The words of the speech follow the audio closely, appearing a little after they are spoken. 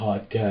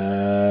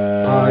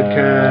Podcast.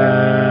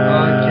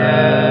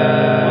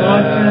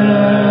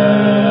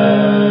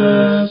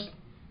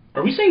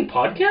 Are we saying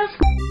podcast?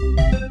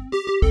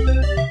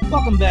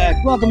 Welcome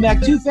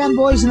back to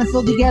Fanboys and the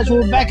Filthy Cats.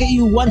 We're back at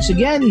you once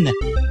again.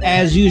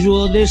 As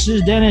usual, this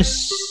is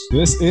Dennis.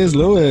 This is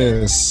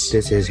Lewis.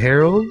 This is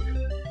Harold.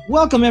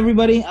 Welcome,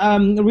 everybody.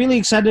 I'm really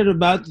excited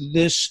about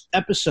this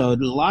episode.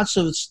 Lots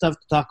of stuff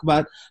to talk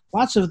about.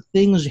 Lots of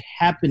things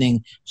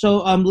happening. So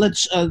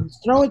let's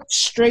throw it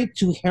straight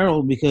to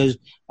Harold because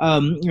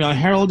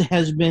Harold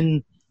has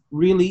been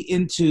really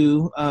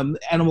into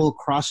Animal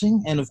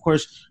Crossing, and of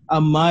course,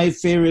 my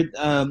favorite,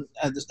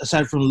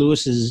 aside from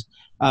Lewis's,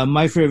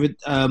 my favorite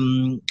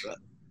segment?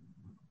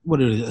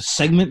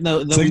 Segment,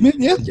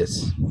 yeah.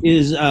 Yes.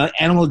 Is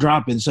Animal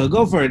Drop-ins. So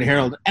go for it,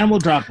 Harold. Animal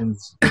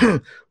Drop-ins.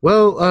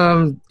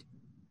 Well,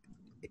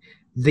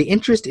 the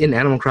interest in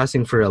Animal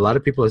Crossing for a lot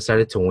of people has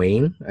started to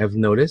wane, I've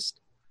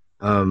noticed.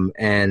 And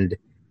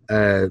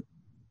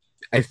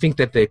I think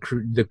that the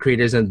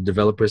creators and the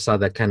developers saw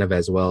that kind of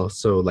as well.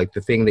 So, like, the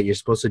thing that you're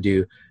supposed to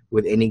do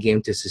with any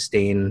game to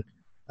sustain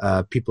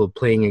people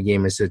playing a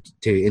game is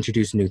to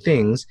introduce new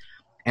things.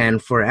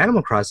 And for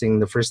Animal Crossing,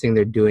 the first thing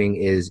they're doing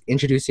is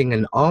introducing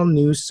an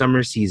all-new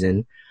summer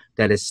season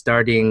that is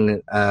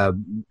starting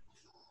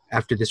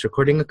after this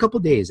recording, a couple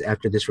days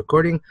after this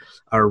recording,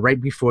 or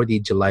right before the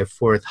July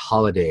 4th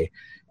holiday.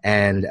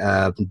 And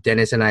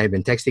Dennis and I have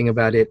been texting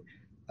about it.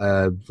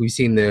 We've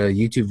seen the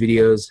YouTube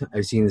videos.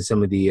 I've seen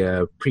some of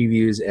the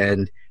previews.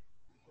 And,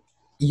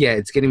 yeah,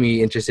 it's getting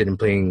me interested in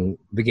playing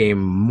the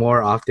game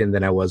more often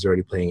than I was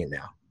already playing it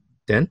now.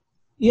 Den?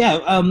 Yeah,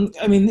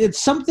 I mean, it's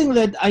something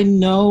that I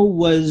know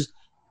was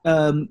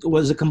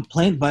a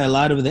complaint by a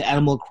lot of the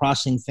Animal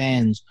Crossing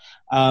fans.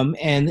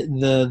 And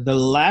the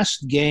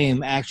last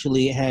game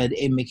actually had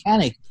a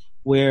mechanic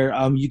where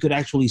you could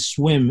actually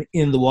swim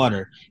in the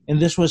water. And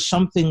this was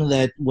something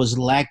that was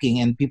lacking,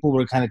 and people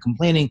were kind of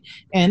complaining.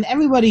 And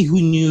everybody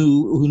who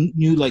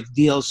knew like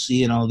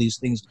DLC and all these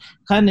things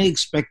kind of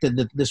expected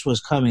that this was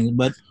coming.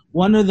 But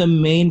one of the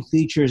main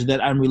features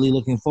that I'm really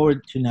looking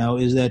forward to now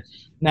is that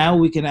now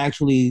we can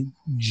actually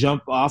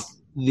jump off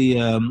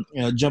the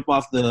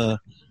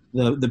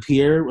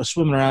pier, or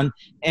swim around,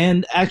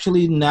 and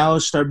actually now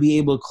start being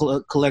able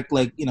to collect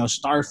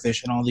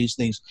starfish and all these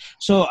things.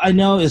 So I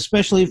know,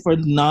 especially for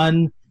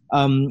non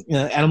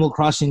Animal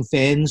Crossing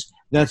fans,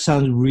 that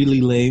sounds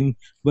really lame.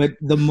 But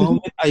the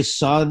moment I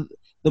saw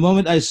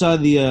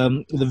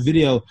the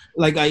video,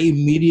 like, I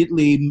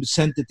immediately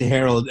sent it to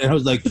Harold, and I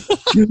was like,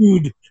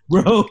 "Dude,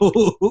 bro!"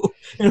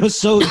 It was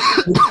so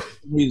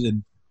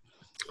reason.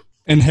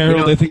 And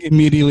Harold, I think,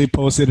 immediately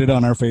posted it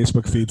on our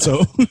Facebook feed.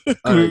 So,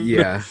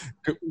 yeah,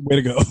 way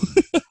to go!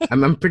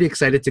 I'm pretty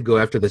excited to go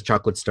after the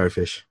chocolate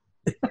starfish.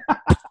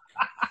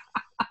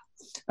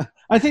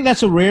 I think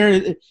that's a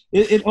rare.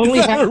 It only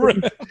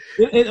happens.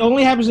 It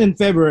only happens in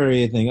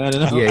February, I think. I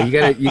don't know.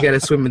 Yeah, you gotta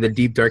swim in the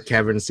deep dark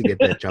caverns to get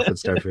that chocolate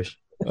starfish.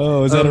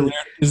 Oh, is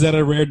that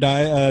a rare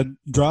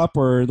drop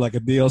or like a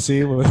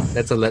DLC?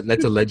 That's a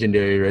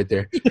legendary right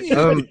there.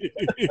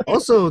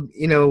 Also,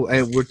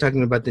 we're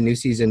talking about the new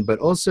season, but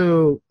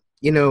also,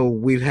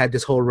 we've had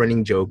this whole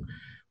running joke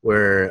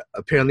where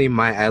apparently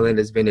my island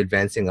has been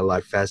advancing a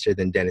lot faster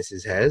than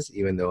Dennis's has,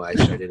 even though I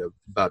started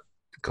about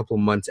a couple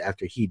months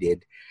after he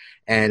did.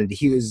 And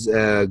he was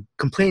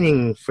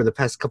complaining for the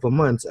past couple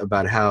months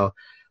about how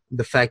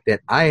the fact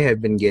that I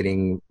have been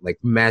getting like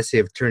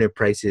massive turnip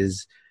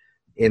prices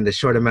in the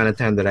short amount of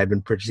time that I've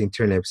been purchasing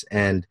turnips.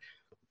 And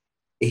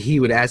he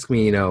would ask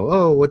me,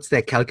 oh, what's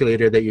that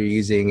calculator that you're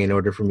using in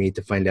order for me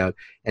to find out?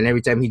 And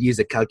every time he'd use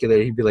a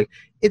calculator, he'd be like,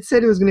 it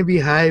said it was going to be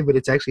high, but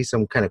it's actually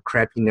some kind of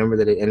crappy number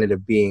that it ended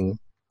up being.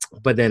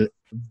 But then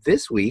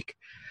this week,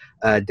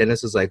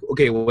 Dennis was like,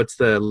 okay, well, what's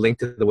the link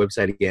to the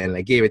website again? And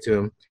I gave it to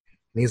him.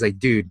 And he's like,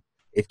 dude,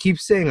 it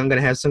keeps saying I'm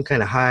going to have some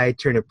kind of high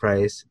turnip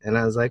price. And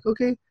I was like,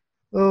 okay,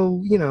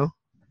 well,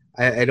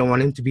 I don't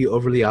want him to be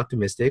overly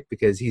optimistic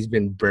because he's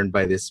been burned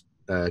by this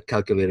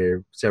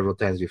calculator several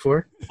times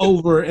before.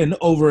 Over and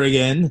over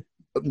again.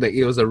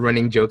 It was a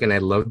running joke and I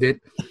loved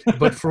it.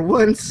 But for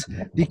once,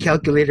 the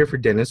calculator for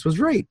Dennis was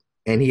right.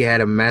 And he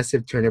had a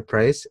massive turnip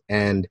price.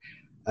 And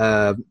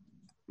for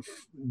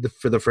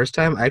the first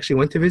time, I actually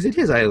went to visit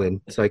his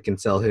island so I can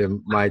sell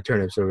him my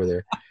turnips over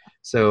there.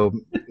 So,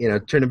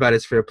 turnabout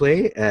is fair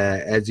play.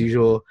 As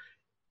usual,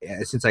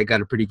 since I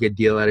got a pretty good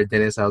deal out of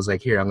Dennis, I was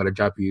like, here, I'm going to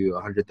drop you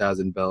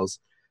 100,000 bells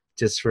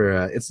just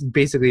for, it's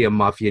basically a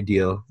mafia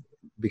deal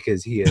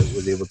because he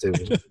was able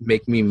to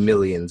make me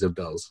millions of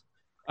bells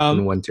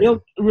in one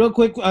turn. Real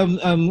quick,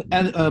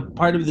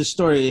 part of the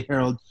story,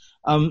 Harold,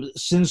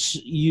 since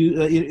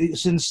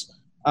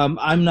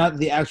I'm not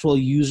the actual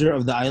user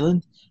of the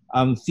island,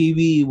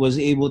 Phoebe was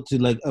able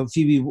to,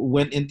 Phoebe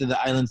went into the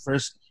island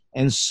first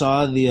and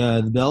saw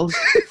the bells.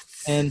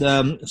 And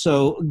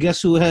so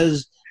guess who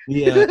has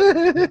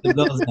the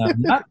bells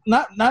now?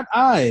 Not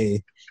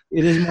I.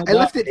 It is my I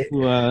left it.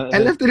 I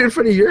left it in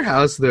front of your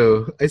house,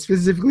 though. I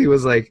specifically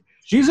was like,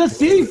 "She's a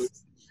thief."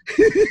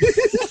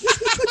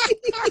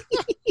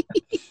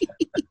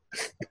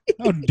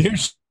 How dare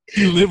she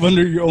You live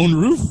under your own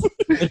roof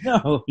I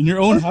know. in your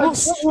own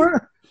house.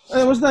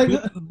 It was like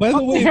By the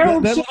Uncle way,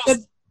 Harold, that said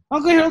that,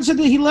 Uncle Harold said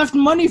that he left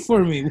money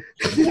for me.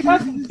 You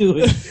have to do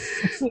it.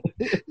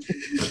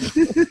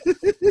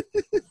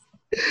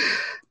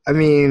 I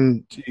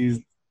mean,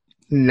 Jeez.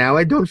 now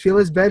I don't feel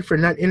as bad for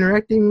not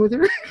interacting with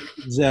her.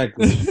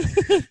 Exactly.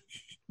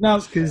 Now,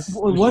 'Cause-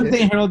 one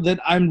thing, Harold, that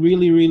I'm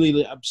really,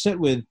 really upset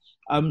with,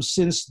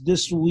 since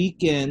this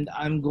weekend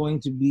I'm going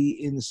to be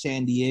in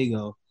San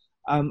Diego,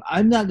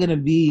 I'm not going to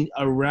be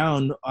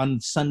around on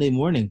Sunday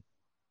morning,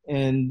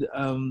 and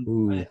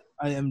Ooh.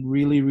 I am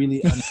really,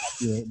 really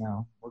unhappy right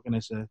now. What can I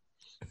say?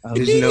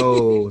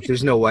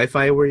 There's no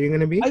Wi-Fi where you're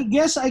gonna be. I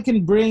guess I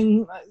can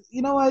bring.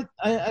 You know what?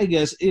 I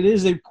guess it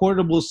is a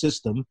portable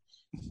system.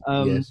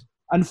 Yes.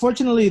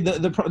 Unfortunately,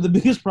 the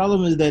biggest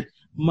problem is that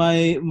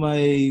my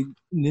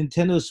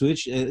Nintendo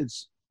Switch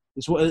it's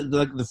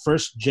like the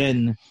first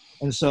gen,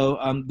 and so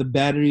the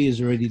battery is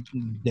already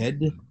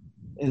dead,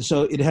 and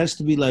so it has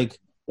to be like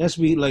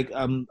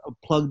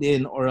plugged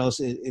in, or else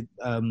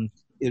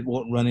it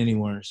won't run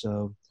anymore.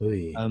 So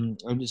Oy. I'm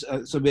just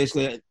so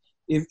basically,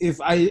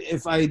 if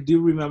I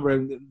do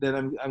remember that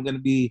I'm going to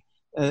be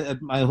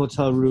at my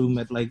hotel room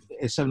at like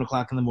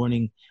 7:00 in the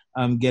morning,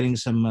 getting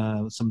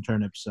some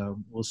turnips. So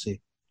we'll see.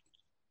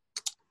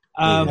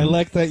 I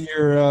like that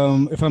you're,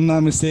 if I'm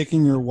not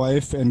mistaken, your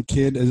wife and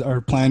kid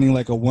are planning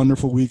like a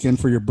wonderful weekend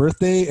for your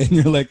birthday, and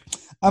you're like,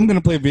 I'm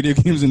gonna play video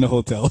games in the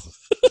hotel.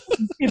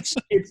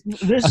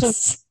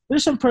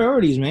 There's some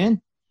priorities,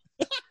 man.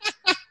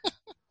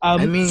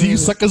 I mean, See you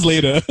suckers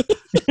later.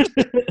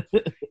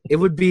 it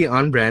would be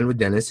on brand with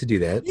Dennis to do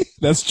that.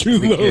 That's true,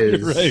 though. You're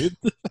Because- right.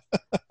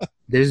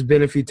 There's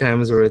been a few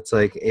times where it's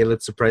like, hey,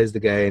 let's surprise the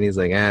guy, and he's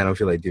like, I don't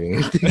feel like doing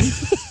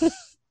anything.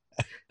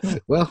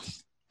 Well,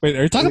 Wait,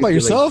 are you talking about Like-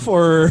 yourself,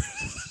 or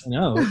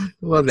No.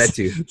 well, that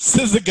too.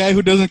 says the guy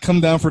who doesn't come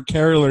down for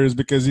carolers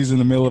because he's in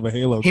the middle of a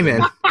Halo? Hey, game?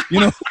 man, You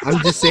know, I'm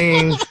just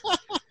saying.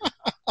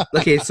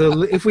 Okay,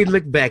 so if we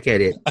look back at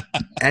it,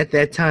 at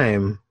that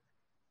time,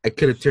 I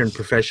could have turned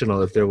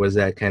professional if there was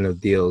that kind of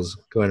deals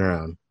going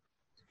around,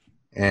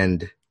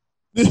 and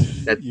You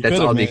that's could've,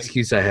 all the man.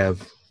 excuse I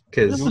have.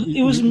 Because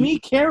It was me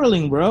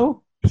caroling,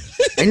 bro.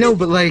 I know,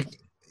 but like,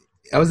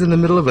 I was in the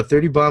middle of a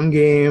 30 bomb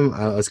game.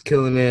 I was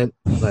killing it.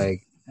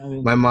 Like, I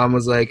mean, my mom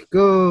was like,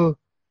 "Go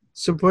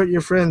support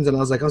your friends," and I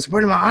was like, "I'm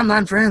supporting my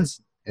online friends."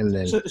 And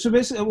then, so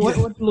basically,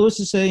 what Lewis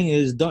is saying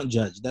is, don't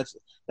judge. That's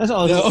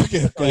all. Yeah,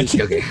 okay,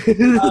 gotcha. okay,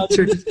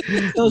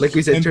 those- like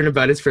we said,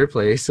 turnabout is fair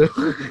play. So,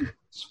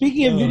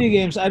 Speaking of video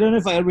games, I don't know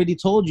if I already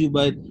told you,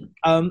 but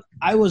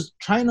I was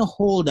trying to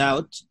hold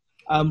out.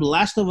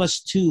 Last of Us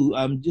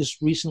 2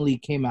 just recently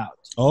came out.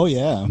 Oh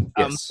yeah.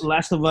 yes.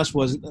 Last of Us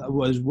was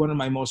one of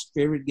my most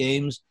favorite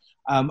games.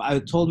 I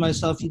told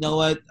myself, you know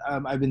what?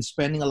 I've been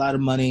spending a lot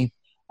of money.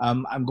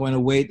 I'm going to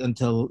wait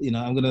until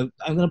I'm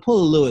gonna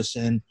pull a Lewis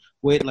and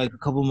wait like a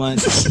couple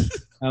months.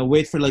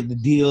 Wait for like the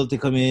deal to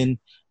come in.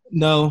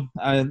 No,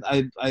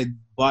 I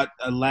bought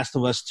Last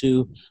of Us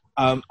 2.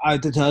 I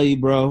have to tell you,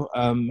 bro,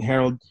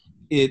 Harold,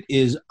 it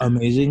is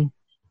amazing.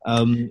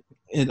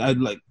 And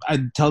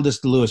I'd tell this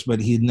to Lewis,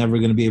 but he's never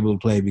going to be able to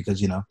play because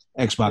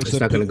Xbox. It's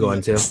not going to go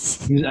on sale.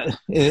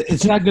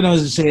 It's not going to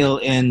sale,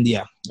 and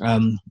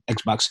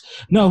Xbox.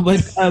 No,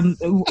 but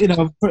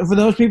for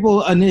those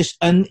people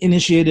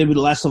uninitiated with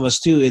Last of Us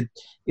 2,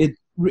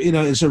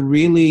 it's a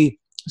really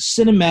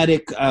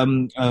cinematic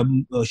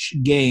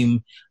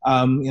game.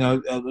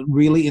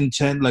 Really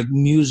intent, like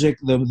music,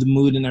 the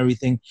mood and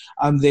everything.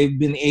 They've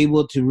been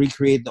able to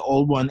recreate the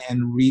old one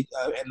and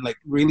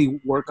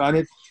really work on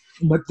it.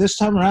 But this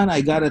time around,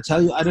 I gotta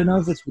tell you, I don't know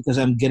if it's because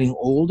I'm getting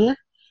older,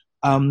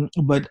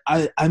 but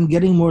I'm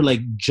getting more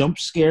like jump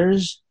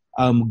scares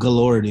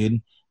galore,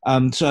 dude.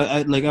 So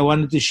I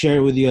wanted to share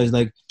it with you guys.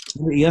 Like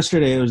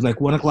yesterday, it was like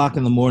 1:00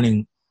 in the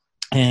morning,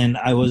 and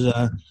I was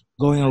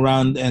going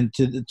around and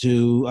to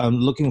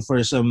looking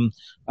for some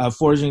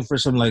foraging for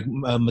some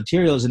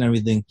materials and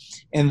everything,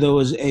 and there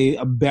was a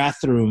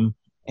bathroom.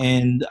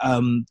 And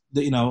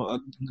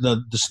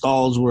the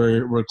stalls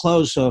were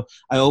closed, so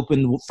I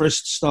opened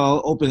first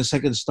stall, opened the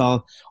second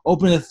stall,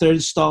 opened the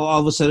third stall.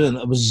 All of a sudden,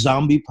 a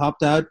zombie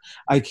popped out.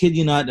 I kid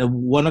you not. At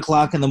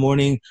 1:00 in the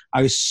morning,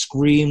 I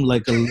screamed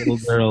like a little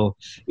girl.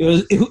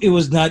 It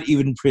was not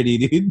even pretty,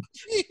 dude.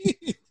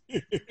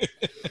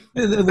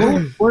 The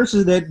one worse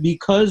is that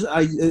because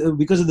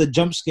of the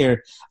jump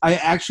scare, I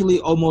actually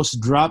almost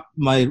dropped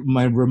my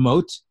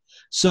remote.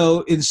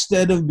 So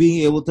instead of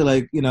being able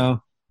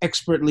to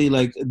expertly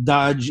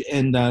dodge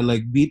and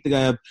beat the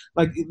guy up,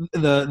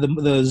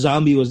 the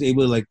zombie was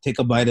able to take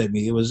a bite at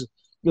me. It was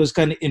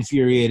kind of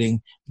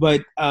infuriating.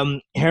 But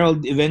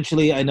Harold,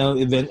 eventually, I know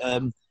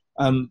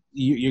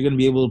you're gonna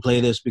be able to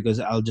play this because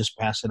I'll just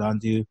pass it on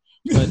to you.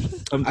 But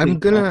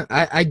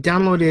I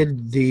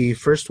downloaded the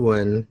first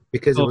one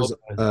because it was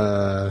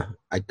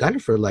I got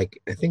it for I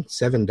think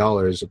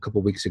 $7 a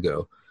couple weeks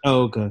ago.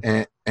 Oh,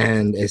 okay.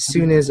 And as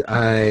soon as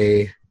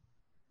I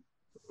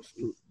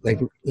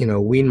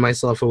wean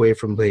myself away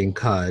from playing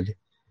COD,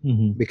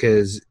 Mm-hmm.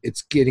 because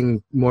it's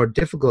getting more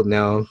difficult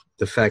now.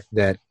 The fact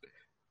that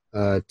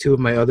two of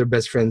my other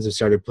best friends have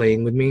started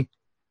playing with me.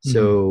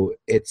 So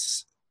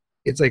it's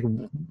like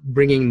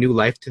bringing new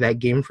life to that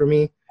game for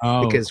me.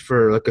 Because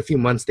for like a few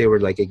months they were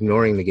like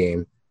ignoring the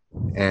game,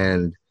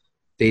 and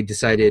they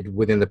decided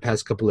within the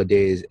past couple of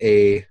days,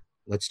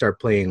 let's start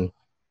playing,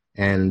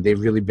 and they've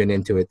really been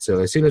into it. So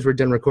as soon as we're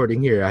done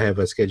recording here, I have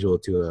a schedule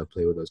to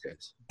play with those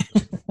guys.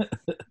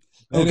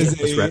 That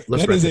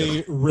is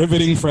a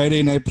riveting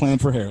Friday night plan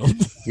for Harold.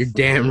 You're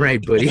damn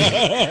right, buddy.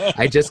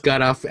 I just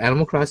got off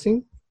Animal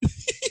Crossing,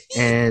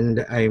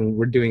 and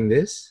we're doing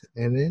this,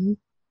 and then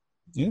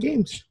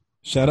games.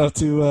 Shout out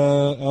to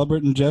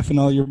Albert and Jeff and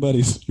all your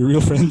buddies, your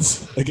real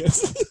friends, I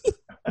guess.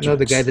 No,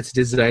 the guy that's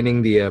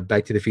designing the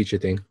Back to the Future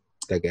thing.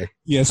 That guy.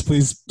 Yes,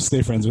 please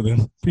stay friends with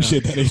him.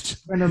 Appreciate that, H.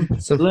 Let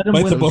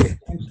him win.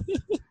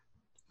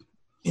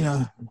 You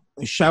know,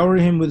 shower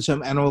him with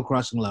some Animal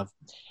Crossing love.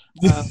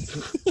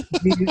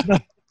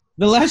 The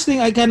last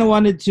thing I kind of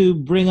wanted to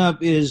bring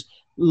up is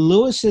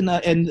Lewis and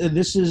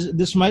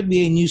this might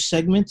be a new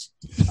segment.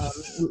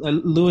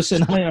 Lewis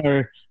and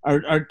I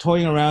are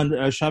toying around,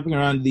 shopping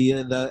around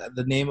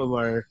the name of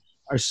our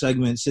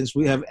segment, since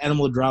we have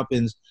animal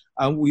drop-ins.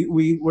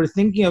 We were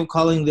thinking of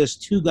calling this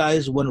Two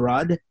Guys, One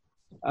Rod.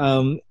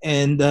 Lewis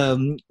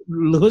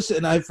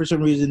and I, for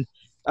some reason,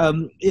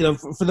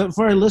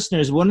 for our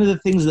listeners, one of the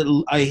things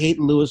that I hate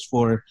Lewis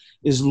for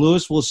is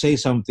Lewis will say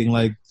something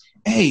like,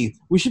 "Hey,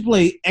 we should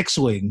play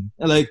X-Wing."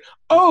 And like,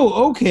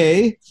 "Oh,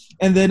 okay."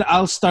 And then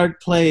I'll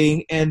start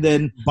playing, and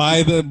then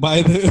buy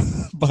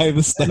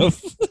the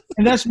stuff.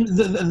 And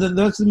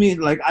that's me.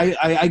 Like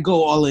I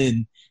go all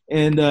in,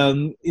 and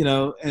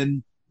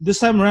and this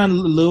time around,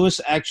 Lewis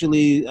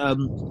actually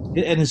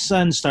and his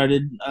son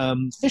started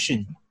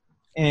fishing,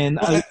 and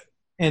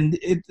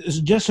it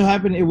just so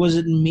happened it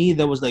wasn't me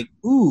that was like,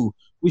 "Ooh,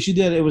 we should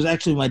do that." It was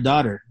actually my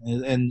daughter,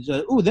 and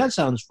 "Ooh, that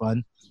sounds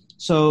fun."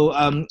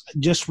 So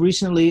just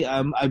recently,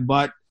 I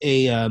bought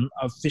a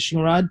fishing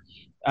rod,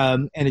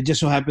 and it just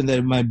so happened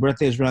that my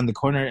birthday is around the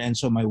corner, and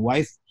so my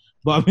wife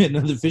bought me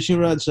another fishing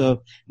rod.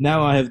 So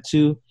now I have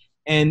two,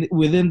 and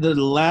within the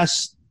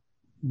last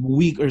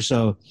week or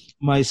so,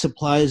 my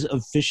supplies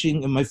of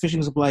fishing and my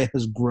fishing supply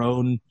has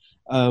grown.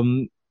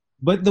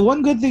 But the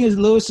one good thing is,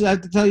 Lewis, I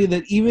have to tell you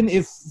that even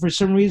if for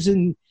some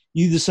reason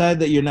you decide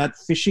that you're not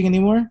fishing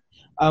anymore,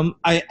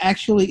 I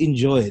actually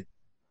enjoy it.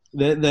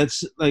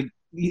 That's like,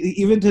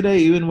 even today,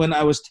 even when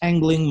I was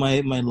tangling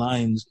my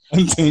lines.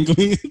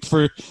 Untangling it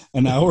for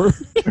an hour?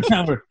 For an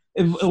hour.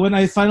 When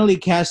I finally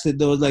cast it,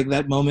 there was like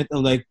that moment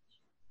of like,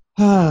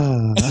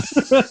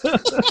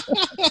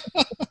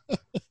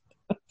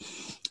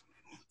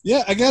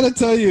 Yeah, I gotta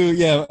tell you,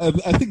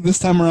 I think this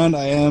time around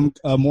I am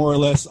more or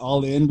less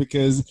all in,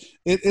 because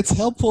it's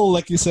helpful,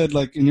 like you said,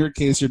 like in your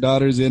case, your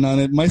daughter's in on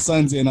it, my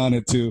son's in on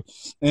it too,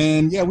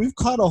 and yeah, we've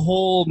caught a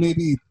whole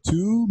maybe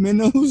 2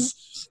 minnows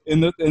in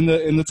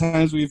the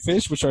times we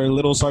fish, which are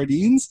little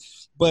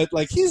sardines, but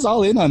like he's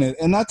all in on it,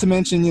 and not to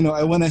mention,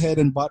 I went ahead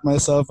and bought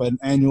myself an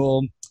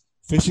annual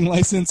fishing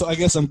license, so I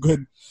guess I'm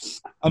good.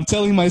 I'm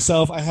telling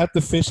myself I have to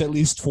fish at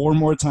least 4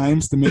 more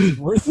times to make it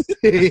worth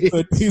it.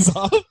 But he's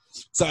off,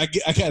 so I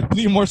got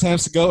 3 more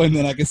times to go, and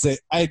then I can say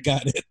I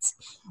got it.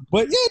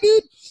 But yeah,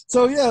 dude.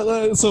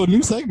 So so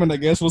new segment, I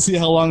guess. We'll see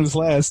how long this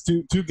lasts.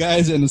 Two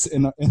guys in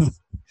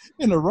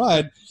a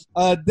rod.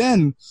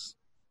 Then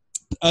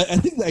I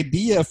think the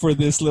idea for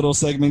this little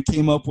segment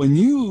came up when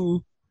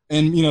you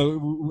and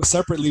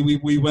separately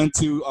we went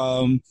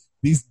to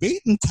these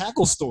bait and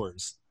tackle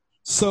stores.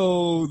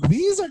 So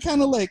these are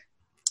kind of like,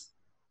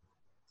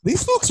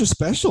 these folks are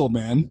special,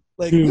 man.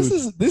 Like, dude,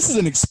 this is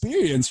an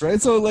experience, right?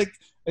 So like,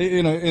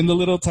 in the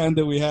little time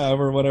that we have,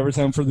 or whatever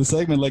time for the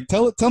segment, like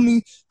tell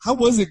me, how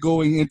was it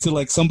going into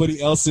like somebody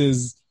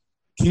else's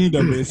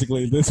kingdom,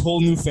 basically, this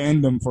whole new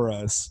fandom for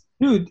us?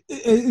 Dude,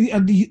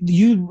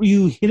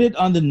 you hit it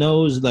on the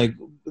nose, like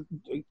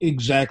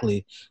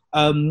exactly.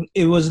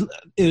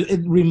 It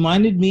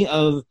reminded me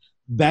of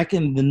back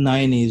in the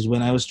 90s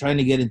when I was trying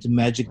to get into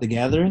Magic the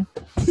Gathering,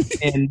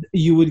 and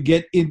you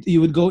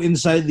would go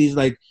inside these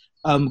like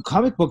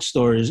comic book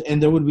stores,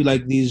 and there would be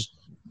like these,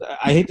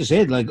 I hate to say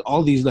it, like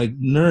all these like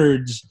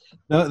nerds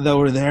that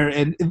were there,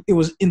 and it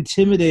was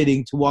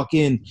intimidating to walk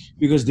in,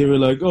 because they were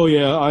like, "Oh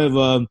yeah, I have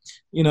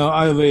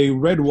a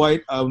red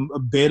white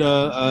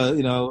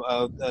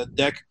beta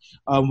deck.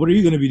 What are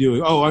you going to be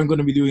doing?" "Oh, I'm going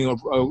to be doing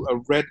a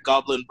red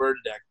goblin burn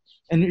deck."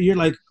 And you're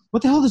like,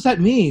 what the hell does that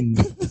mean?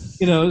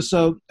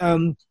 So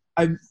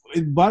I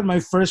bought my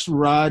first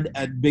rod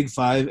at Big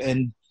Five,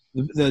 and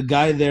the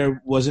guy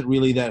there wasn't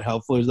really that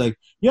helpful. He was like,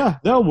 "Yeah,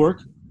 that'll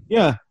work.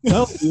 Yeah,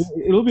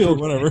 it'll be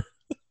okay." Whatever.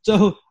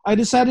 So I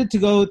decided to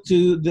go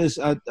to this.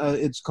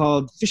 It's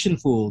called Fishin'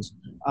 Fools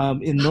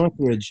in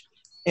Northridge,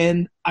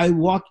 and I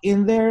walk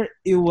in there.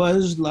 It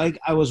was like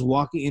I was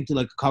walking into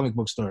like a comic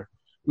book store.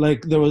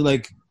 Like there was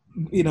like,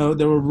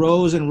 there were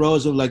rows and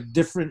rows of like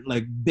different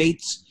like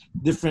baits,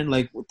 different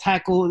like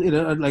tackle,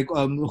 like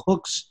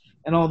hooks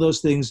and all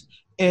those things.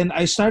 And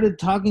I started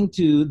talking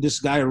to this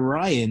guy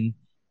Ryan,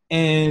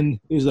 and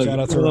he was like, "Shout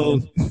out to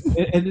Ryan."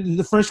 And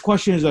the first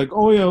question is like,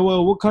 "Oh yeah,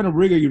 well, what kind of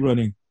rig are you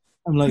running?"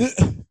 I'm like,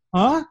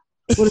 Huh?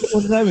 What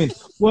does that mean?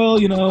 Well,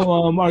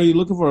 are you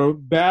looking for a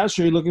bass?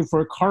 Or are you looking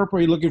for a carp? Or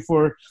are you looking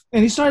for?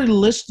 And he started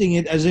listing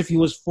it as if he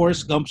was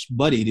Forrest Gump's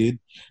buddy, dude.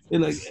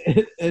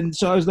 And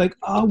so I was like,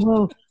 oh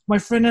well, my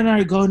friend and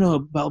I are going to a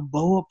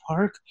Balboa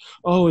Park.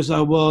 Oh, it's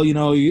like, well,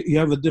 you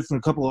have a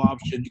different couple of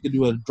options. You can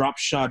do a drop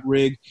shot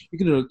rig. You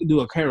can do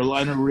a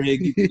Carolina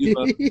rig. You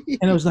can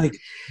and I was like,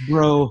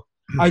 bro,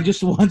 I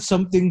just want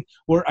something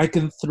where I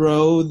can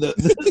throw the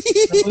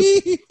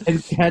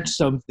and catch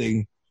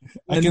something.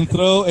 I can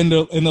throw and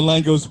the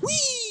line goes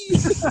whee.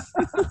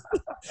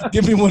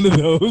 Give me one of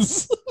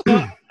those.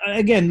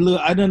 Again, Lou,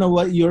 I don't know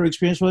what your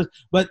experience was,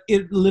 but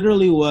it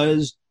literally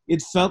was.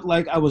 It felt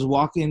like I was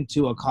walking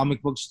to a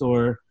comic book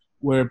store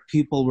where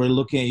people were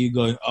looking at you,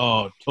 going,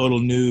 "Oh, total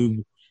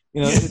noob."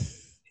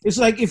 It's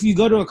like if you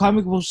go to a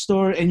comic book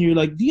store and you're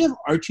like, "Do you have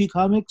Archie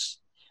comics?"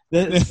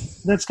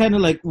 That's kind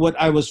of like what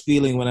I was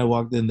feeling when I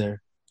walked in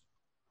there.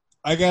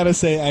 I gotta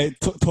say,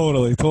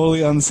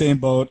 totally on the same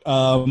boat.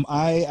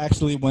 I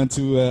actually went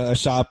to a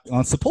shop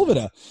on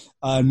Sepulveda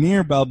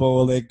near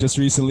Balboa Lake just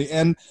recently,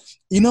 and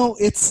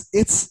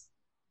it's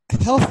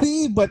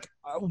healthy, but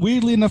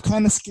weirdly enough,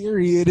 kind of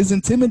scary. It is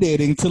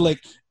intimidating to like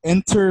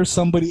enter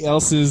somebody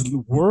else's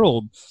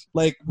world.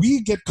 Like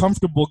we get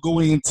comfortable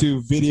going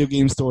into video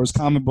game stores,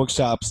 comic book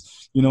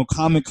shops,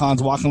 Comic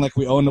Cons, walking like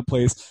we own the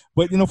place.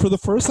 But for the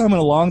first time in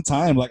a long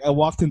time, like I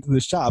walked into the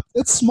shop.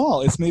 It's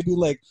small. It's maybe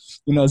like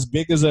as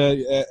big as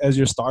as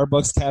your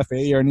Starbucks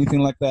cafe or anything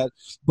like that.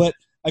 But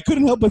I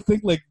couldn't help but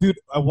think like, dude,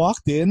 I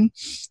walked in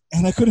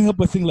and I couldn't help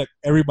but think like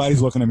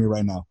everybody's looking at me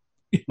right now.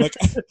 Like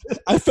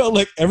I felt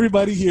like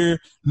everybody here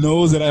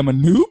knows that I'm a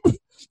noob.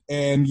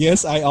 And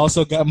yes, I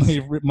also got my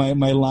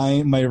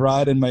line, my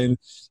rod, and my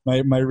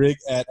rig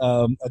at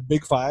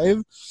Big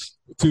Five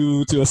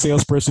to a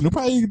salesperson who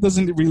probably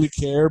doesn't really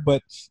care,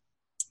 but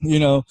they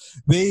were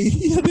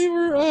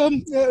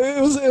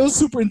it was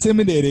super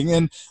intimidating.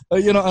 And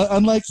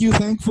unlike you,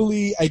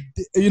 thankfully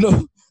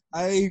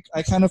I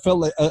kind of felt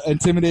like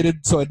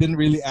intimidated, so I didn't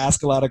really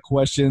ask a lot of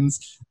questions.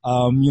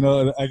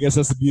 I guess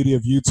that's the beauty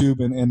of YouTube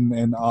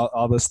and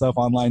all this stuff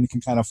online. You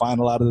can kind of find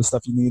a lot of the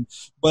stuff you need.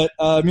 But,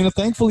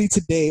 thankfully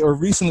today or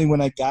recently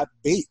when I got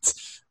bait,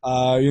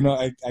 I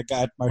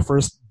got my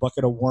first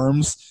bucket of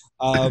worms.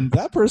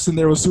 That person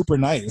there was super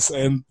nice.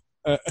 And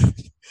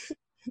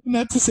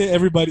not to say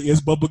everybody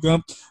is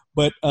bubblegum,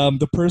 but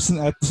the person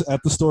at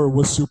the store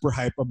was super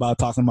hype about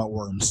talking about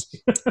worms.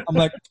 I'm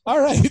like, all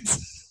right.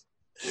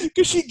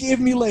 Because she gave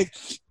me like,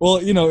 well,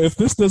 if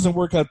this doesn't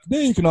work out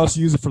today, you can also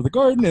use it for the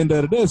garden, and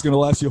it's going to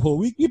last you a whole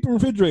week. Keep it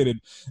refrigerated.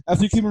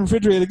 After you keep it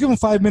refrigerated, give them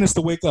 5 minutes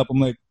to wake up. I'm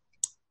like,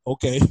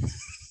 okay.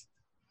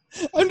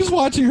 I'm just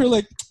watching her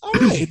like, all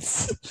right.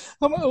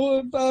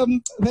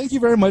 Thank you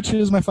very much.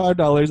 Here's my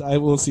 $5. I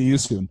will see you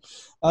soon.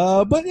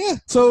 But yeah,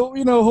 so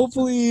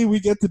hopefully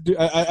we get to do.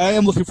 I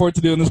am looking forward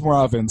to doing this more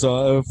often.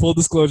 So full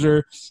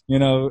disclosure,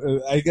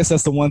 I guess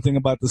that's the one thing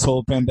about this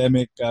whole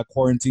pandemic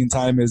quarantine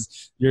time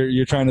is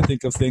you're trying to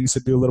think of things to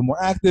do a little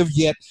more active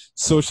yet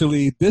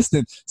socially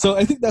distant. So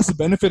I think that's the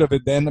benefit of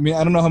it. Then I mean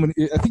I don't know how many.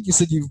 I think you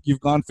said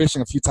you've gone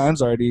fishing a few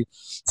times already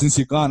since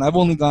you've gone. I've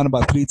only gone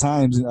about 3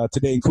 times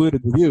today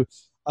included with you.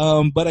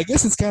 But I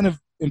guess it's kind of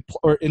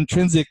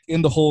intrinsic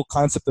in the whole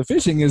concept of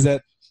fishing is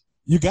that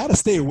you got to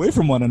stay away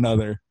from one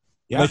another.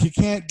 Yeah. Like you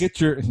can't get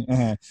your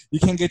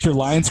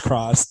lines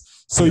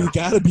crossed, so you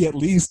got to be at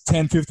least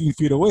 10, 15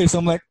 feet away. So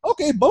I'm like,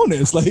 okay,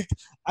 bonus. Like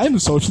I'm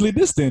socially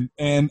distant,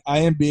 and I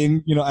am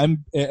being, I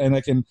don't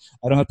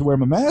have to wear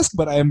my mask,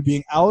 but I am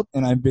being out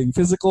and I'm being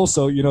physical.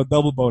 So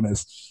double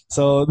bonus.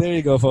 So there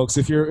you go, folks.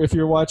 If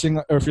you're watching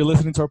or if you're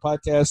listening to our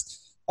podcast,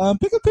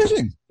 pick up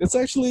fishing. It's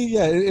actually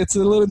it's a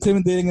little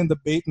intimidating in the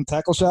bait and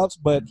tackle shops,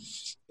 but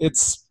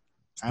it's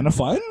kind of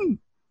fun.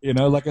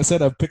 Like I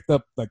said, I've picked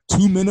up like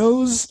 2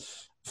 minnows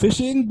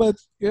fishing, but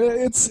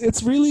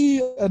it's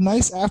really a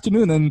nice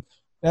afternoon. And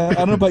I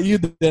don't know about you,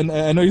 then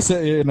I know you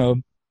said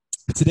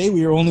today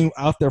we were only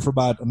out there for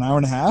about an hour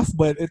and a half,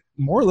 but it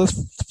more or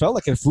less felt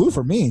like it flew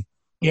for me.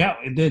 Yeah,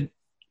 it did.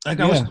 Like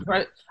I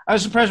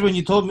was surprised when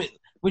you told me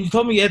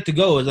you had to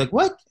go. I was like,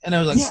 what? And I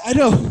was like, yeah, I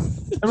know.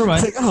 Never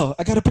mind. It's like,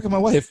 I got to pick up my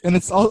wife, and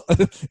it's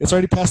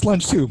already past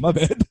lunch too. My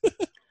bad.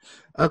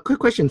 A quick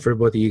question for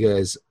both of you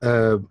guys,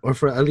 or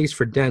for at least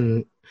for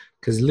Den.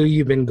 Because Lou,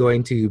 you've been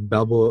going to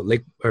Balboa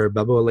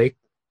Lake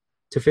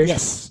to fish.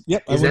 Yes.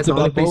 Yep. Is that the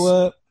only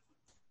Balboa.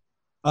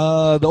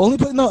 The only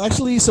place? No,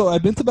 actually. So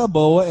I've been to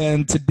Balboa,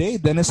 and today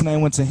Dennis and I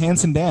went to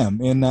Hansen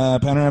Dam in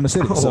Panorama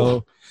City. Oh.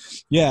 So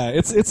yeah,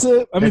 it's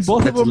a. I mean,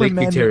 both of them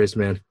Lakeview Terrace,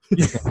 man.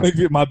 Yeah,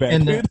 Lakeview, my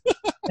bad.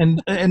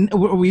 And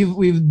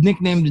we've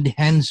nicknamed it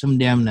Handsome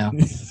Dam now.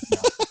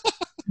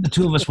 The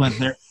two of us went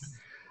there.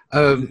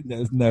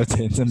 No,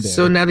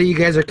 so now that you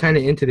guys are kind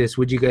of into this,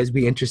 would you guys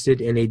be interested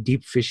in a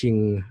deep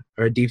fishing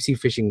or a deep sea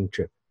fishing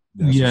trip?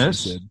 That's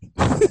yes.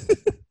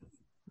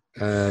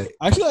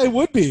 Actually, I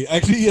would be.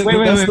 Actually, yeah,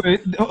 wait.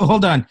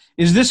 Hold on.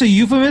 Is this a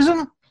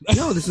euphemism?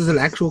 No, this is an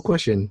actual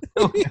question.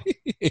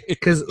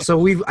 Because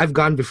I've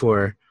gone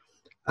before.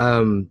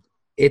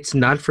 it's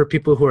not for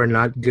people who are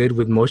not good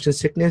with motion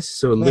sickness.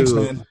 So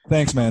Lou,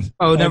 Thanks, man.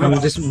 Oh, never I'm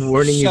mind. just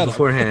warning you Shut up.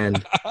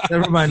 beforehand.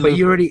 Never mind. But Lou.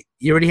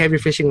 you already have your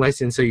fishing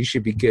license, so you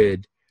should be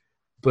good.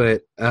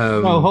 But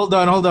Oh, hold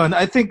on.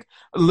 I think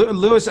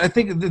Lewis. I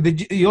think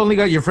you only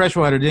got your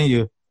freshwater, didn't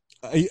you?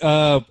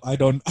 I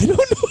don't know.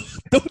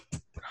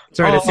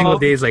 sorry, a single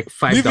day is like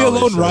 $5. Leave me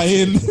alone,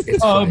 Ryan.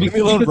 Leave me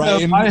alone,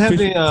 Ryan. I have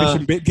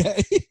fishing bit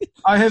guy.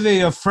 I have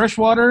a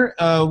freshwater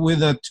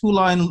with a two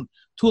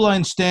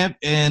line stamp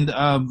and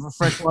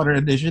freshwater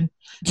edition,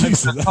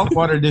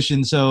 saltwater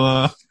edition.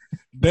 So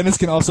Dennis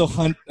can also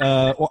hunt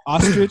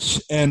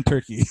ostrich and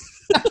turkey.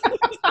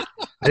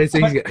 I didn't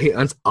say he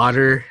hunts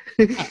otter.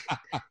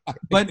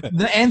 but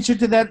the answer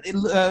to that,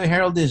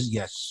 Harold, is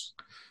yes.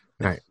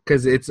 All right,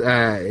 because it's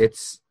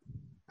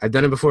I've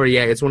done it before.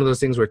 Yeah, it's one of those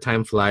things where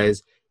time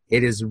flies.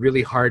 It is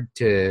really hard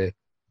to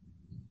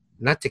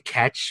not to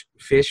catch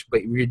fish,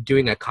 but you're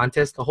doing a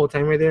contest the whole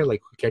time right there,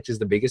 like who catches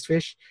the biggest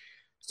fish.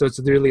 So it's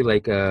literally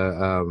like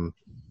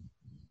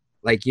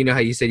like you know how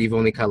you said you've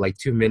only caught like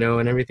 2 minnow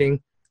and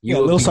everything.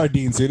 Little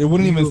sardines, dude. It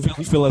wouldn't even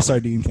fill a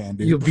sardine can,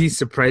 dude. You'll be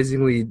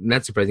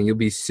not surprising. You'll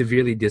be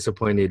severely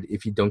disappointed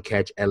if you don't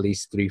catch at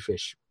least 3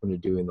 fish when you're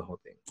doing the whole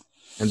thing.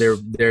 And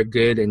they're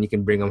good, and you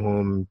can bring them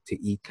home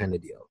to eat, kind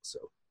of deal. So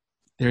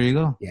there you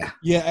go.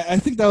 Yeah. I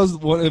think that was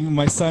what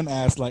my son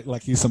asked.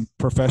 Like he's some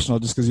professional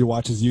just because he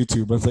watches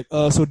YouTube. I was like,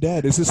 so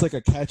Dad, is this like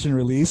a catch and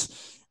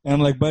release? And I'm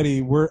like,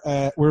 buddy,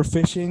 we're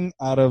fishing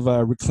out of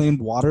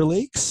reclaimed water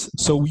lakes,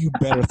 so you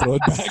better throw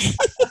it back.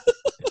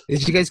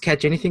 Did you guys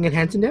catch anything at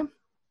Hanson Dam?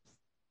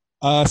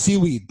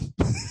 Seaweed.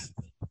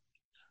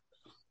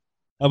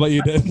 How about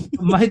you, Dan?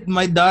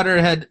 My daughter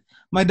had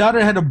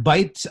a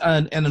bite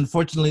and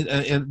unfortunately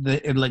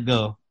it let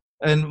go.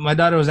 And my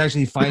daughter was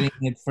actually fighting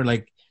it for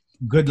like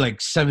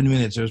 7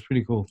 minutes. It was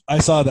pretty cool. I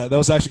saw that. That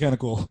was actually kind of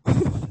cool.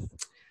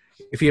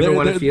 If you ever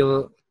want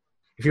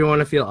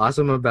to feel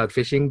awesome about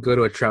fishing, go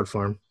to a trout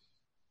farm.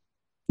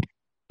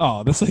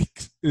 Oh, that's like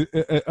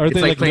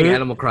It's like playing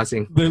Animal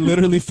Crossing. They're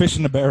literally fish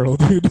in a barrel,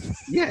 dude.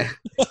 Yeah.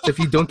 So if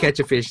you don't catch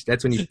a fish,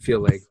 that's when you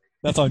feel like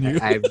that's on you.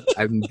 I've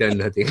done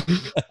nothing.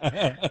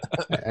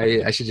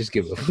 I should just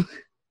give up.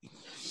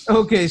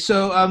 Okay,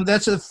 so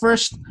that's the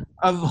first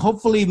of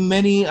hopefully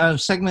many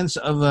segments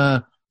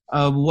of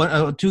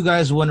Two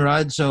Guys, One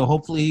Ride. So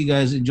hopefully you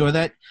guys enjoy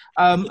that.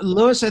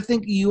 Lewis, I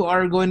think you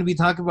are going to be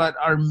talking about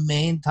our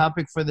main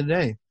topic for the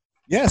day.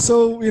 Yeah,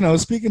 so,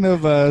 speaking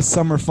of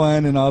summer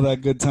fun and all that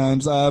good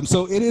times,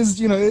 so it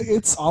is,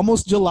 it's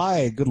almost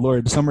July. Good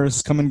Lord,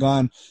 summer's come and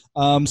gone.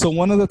 So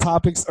one of the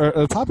topics, or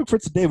a topic for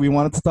today we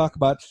wanted to talk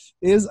about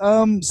is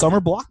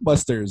summer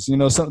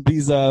blockbusters. Some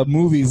these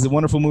movies, the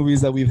wonderful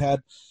movies that we've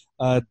had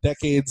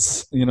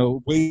decades,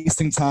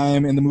 wasting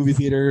time in the movie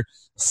theater,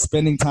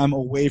 spending time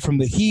away from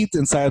the heat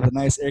inside of the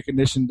nice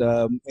air-conditioned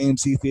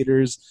AMC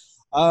theaters.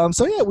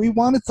 We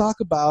want to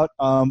talk about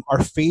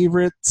our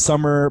favorite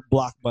summer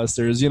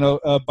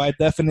blockbusters. By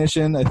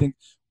definition, I think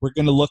we're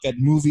going to look at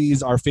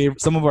movies,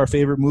 some of our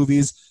favorite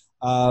movies.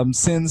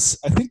 Since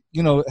I think,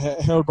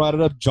 Harold brought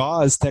it up,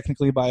 Jaws,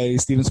 technically by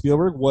Steven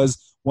Spielberg, was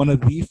one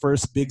of the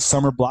first big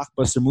summer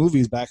blockbuster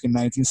movies back in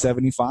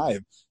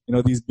 1975.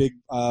 These big,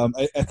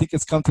 I think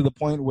it's come to the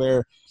point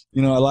where,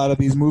 a lot of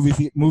these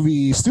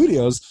movie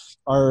studios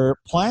are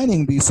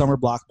planning these summer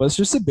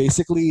blockbusters to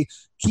basically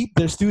keep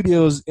their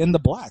studios in the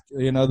black.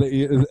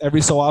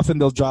 Every so often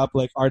they'll drop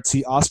like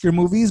artsy Oscar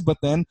movies, but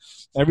then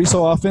every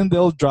so often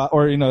they'll drop,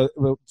 or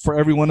for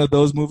every one of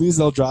those movies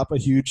they'll drop a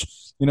huge,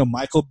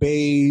 Michael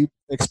Bay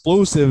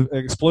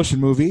explosion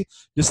movie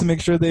just to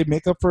make sure they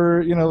make up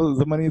for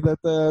the money that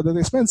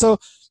they spend. So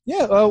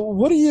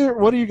what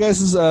are your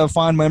guys'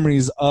 fond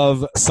memories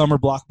of summer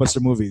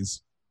blockbuster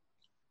movies?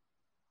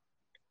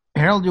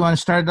 Harold, you want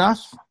to start it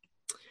off?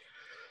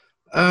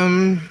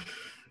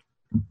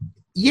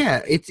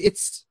 Yeah,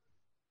 it's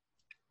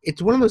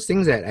one of those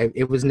things that I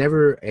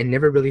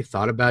never really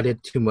thought about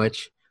it too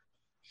much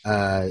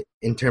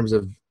in terms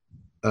of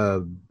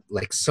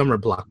like summer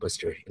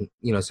blockbuster.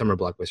 Summer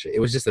blockbuster. It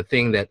was just a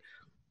thing that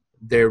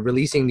they're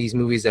releasing these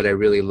movies that I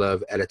really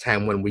love at a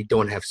time when we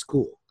don't have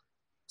school.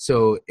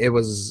 So it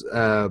was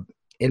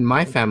in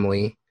my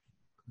family,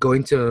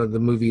 going to the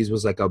movies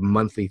was like a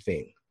monthly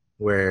thing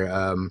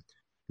where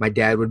my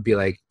dad would be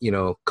like,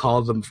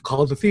 call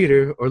the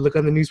theater or look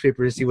on the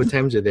newspaper to see what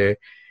times are there.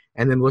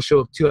 And then we'll show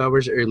up 2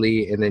 hours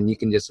early, and then you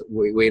can just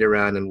wait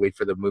around and wait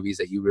for the movies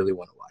that you really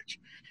want to watch.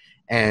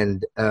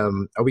 And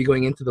are we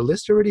going into the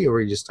list already, or are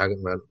we just talking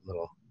about a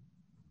little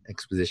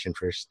exposition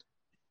first?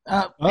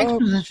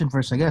 Exposition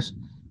first, I guess.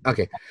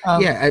 Okay. No,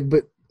 go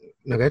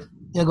ahead.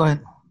 Yeah, go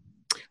ahead.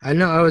 I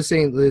know. I was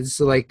saying it's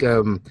like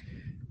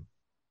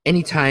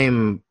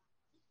anytime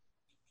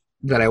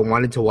that I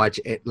wanted to watch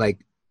it,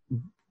 like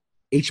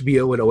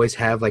HBO would always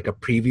have like a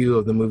preview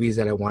of the movies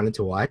that I wanted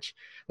to watch,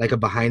 like a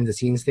behind the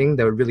scenes thing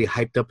that would really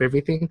hyped up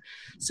everything.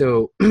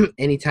 So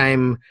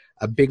anytime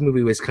a big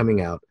movie was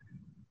coming out,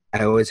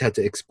 I always had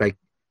to expect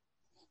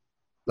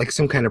like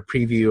some kind of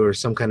preview or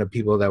some kind of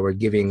people that were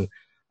giving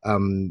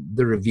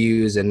the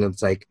reviews. And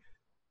it's like,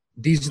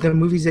 these are the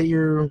movies that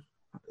you're,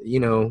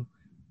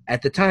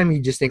 at the time,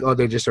 you just think, oh,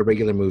 they're just a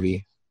regular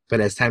movie. But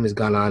as time has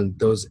gone on,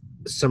 those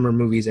summer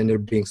movies ended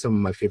up being some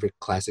of my favorite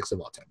classics of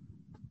all time.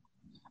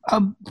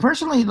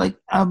 Personally, like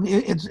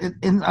it's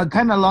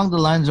kind of along the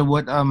lines of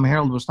what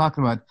Harold was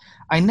talking about.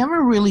 I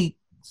never really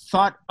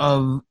thought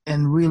of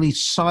and really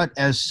saw it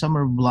as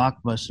summer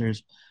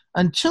blockbusters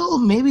until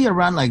maybe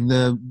around like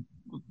the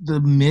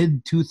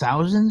mid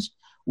 2000s,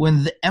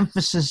 when the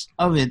emphasis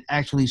of it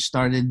actually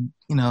started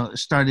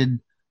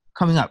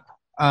coming up.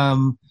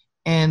 More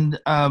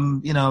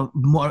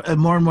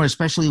and more,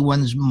 especially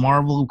once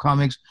Marvel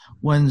comics,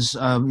 once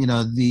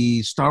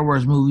the Star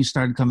Wars movies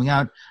started coming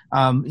out,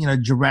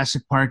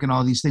 Jurassic Park and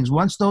all these things.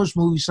 Once those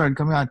movies started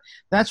coming out,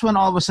 that's when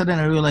all of a sudden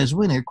I realized,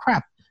 wait a minute,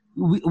 crap.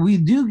 We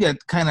do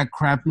get kind of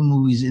crappy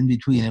movies in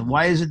between. And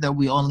why is it that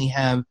we only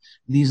have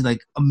these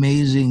like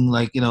amazing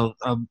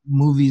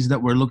movies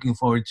that we're looking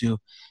forward to?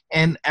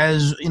 And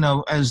as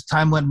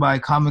time went by,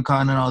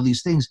 Comic-Con and all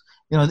these things,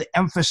 the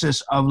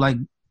emphasis of like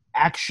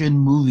action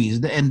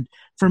movies. And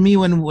for me,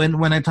 when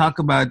we're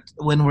talking about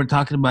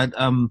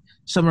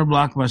summer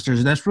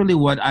blockbusters, that's really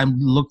what I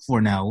look for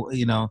now.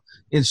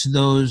 It's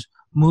those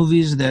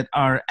movies that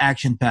are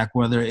action packed,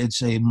 whether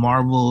it's a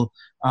Marvel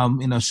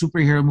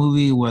superhero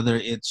movie, whether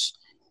it's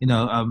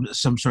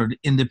some sort of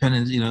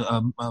independent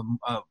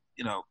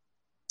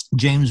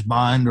James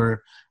Bond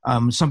or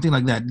something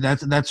like that.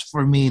 That's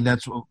for me,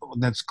 that's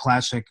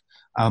classic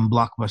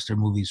blockbuster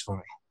movies for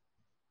me.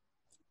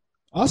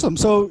 Awesome.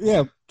 So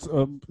yeah,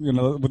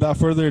 without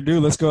further ado,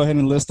 let's go ahead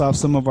and list off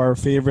some of our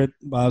favorite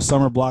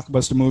summer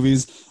blockbuster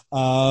movies.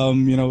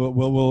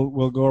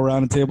 We'll go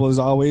around the table as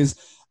always.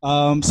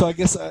 So I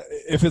guess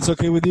if it's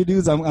okay with you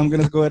dudes, I'm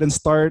going to go ahead and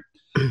start.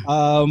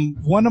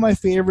 One of my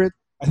favorite,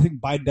 I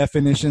think by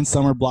definition,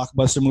 summer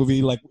blockbuster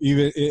movie, like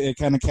even it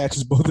kind of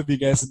catches both of you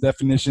guys'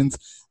 definitions.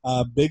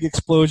 Big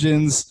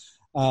explosions,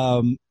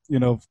 good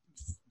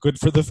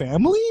for the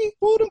family,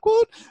 quote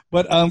unquote.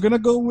 But I'm gonna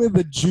go with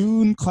the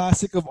June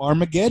classic of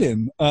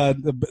Armageddon.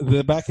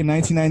 The back in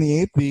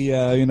 1998,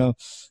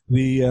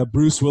 the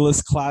Bruce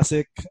Willis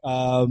classic,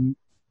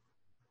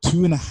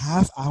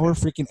 2.5 hour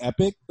freaking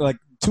epic, like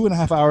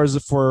 2.5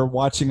 hours for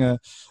watching a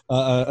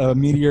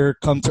meteor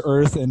come to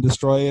Earth and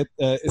destroy it.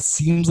 It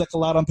seems like a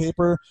lot on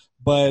paper,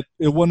 but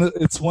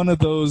it's one of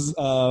those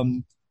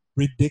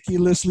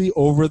ridiculously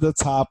over the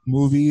top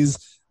movies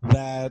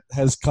that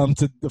has come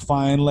to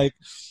define like.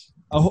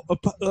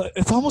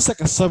 It's almost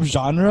like a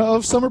subgenre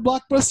of summer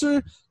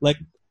blockbuster, like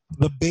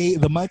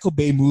the Michael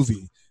Bay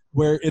movie,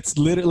 where it's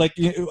literally like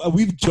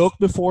we've joked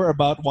before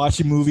about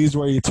watching movies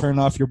where you turn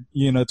off your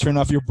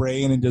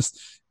brain and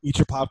just eat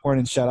your popcorn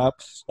and shut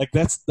up. Like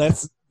that's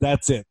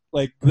it.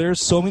 Like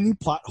there's so many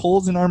plot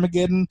holes in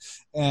Armageddon,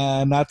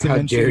 and not to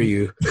mention. How dare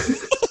you?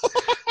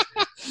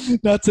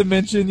 Not to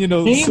mention,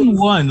 name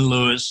one,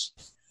 Lewis.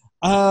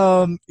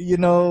 Why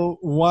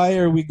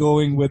are we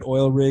going with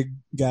oil rig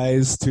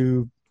guys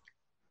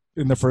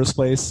in the first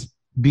place?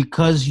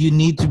 Because you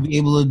need to be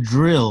able to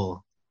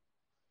drill.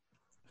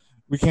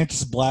 We can't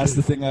just blast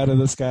the thing out of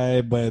the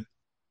sky, but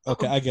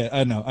okay,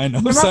 I know.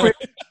 Sorry.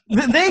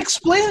 They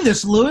explain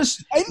this,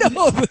 Lewis. I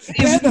know.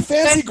 They had the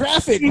fancy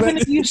graphic. Even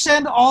if you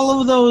send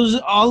all of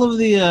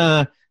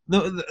the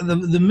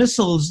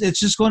missiles, it's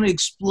just going to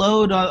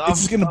explode. It's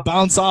just going to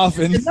bounce off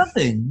and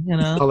nothing.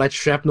 All that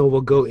shrapnel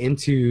will go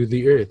into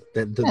the Earth.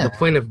 The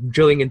point of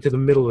drilling into the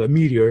middle of a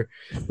meteor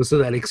was so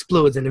that it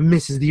explodes and it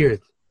misses the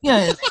Earth.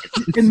 Yeah,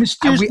 and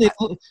mysteriously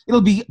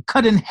it'll be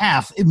cut in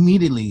half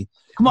immediately.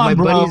 Come on,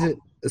 bro.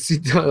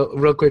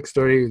 Real quick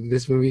story of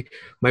this movie.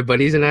 My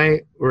buddies and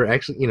I were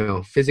actually,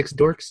 physics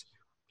dorks.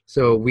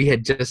 So we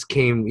had just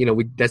came,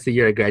 that's the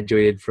year I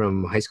graduated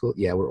from high school.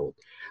 Yeah, we're old.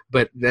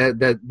 But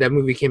that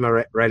movie came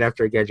out right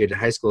after I graduated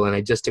high school, and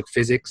I just took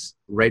physics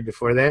right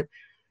before that.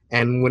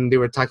 And when they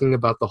were talking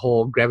about the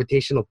whole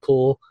gravitational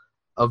pull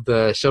of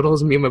the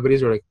shuttles, me and my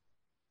buddies were like,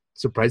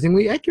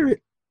 surprisingly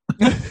accurate.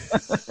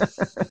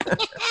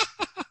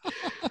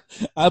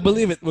 I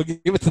believe it. We'll give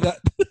it to that.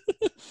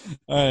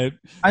 All right.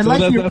 I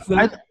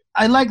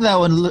like that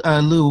one,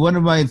 Lou. One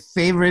of my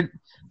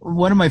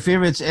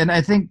favorites, and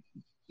I think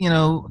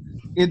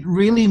it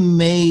really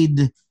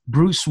made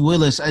Bruce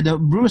Willis. I know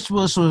Bruce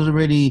Willis was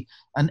already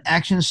an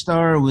action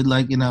star with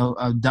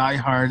Die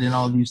Hard and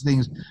all these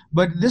things,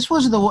 but this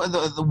was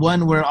the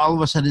one where all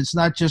of a sudden it's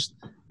not just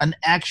an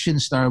action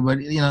star, but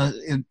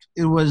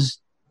it was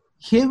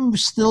him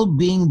still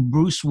being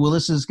Bruce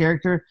Willis's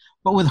character,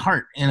 but with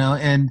heart,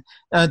 and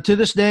to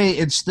this day,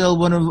 it's still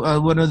one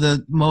of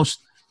the most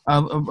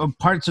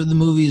parts of the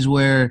movies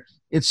where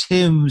it's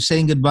him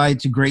saying goodbye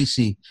to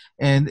Gracie,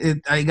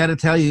 and I got to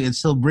tell you, it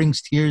still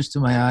brings tears to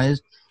my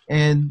eyes.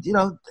 And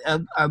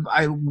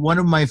one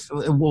of my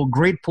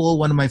great pull,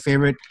 one of my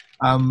favorite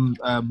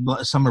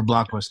summer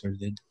blockbusters.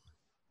 Dude.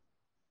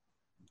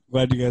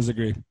 Glad you guys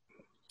agree.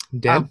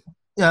 Deb?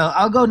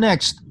 I'll go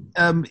next.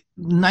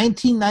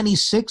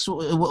 1996.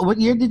 What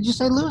year did you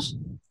say, Lewis?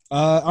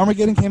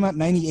 Armageddon came out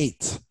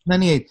 98.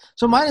 98.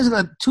 So mine is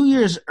 2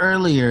 years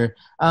earlier,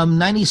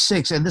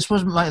 96, and this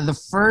was the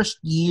first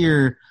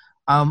year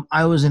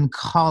I was in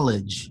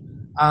college.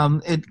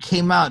 it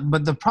came out.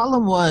 But the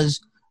problem was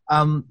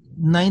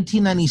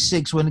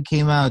 1996 when it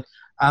came out.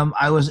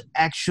 I was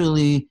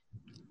actually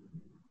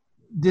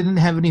didn't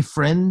have any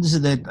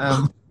friends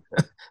that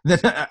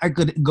that I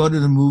could go to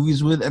the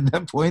movies with at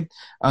that point.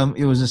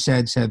 It was a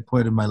sad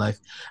point in my life.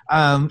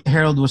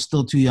 Harold was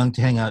still too young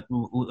to hang out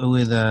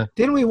with.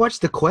 Didn't we watch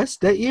The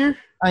Quest that year?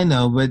 I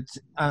know, but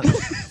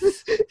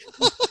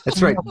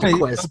that's right. Okay, The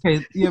Quest.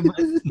 okay, yeah,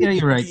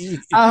 you're right.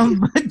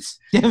 But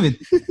damn it.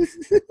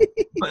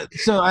 But,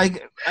 so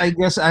I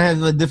guess I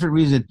have a different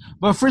reason.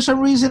 But for some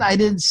reason, I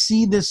didn't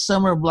see this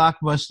summer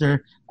blockbuster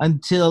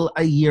until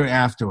a year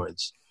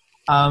afterwards.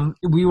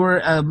 We were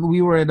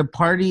at a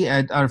party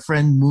at our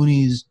friend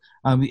Mooney's.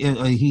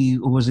 He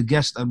was a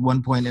guest at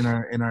one point in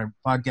our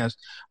podcast.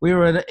 We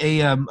were at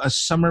a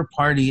summer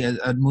party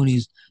at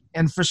Mooney's,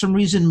 and for some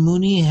reason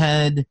Mooney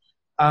had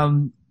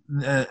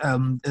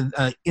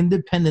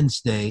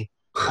Independence Day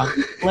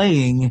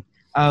playing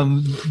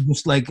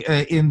just like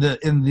in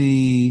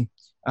the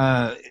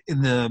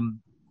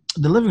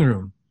living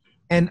room,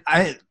 and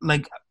I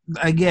like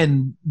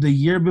again the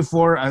year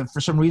before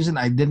for some reason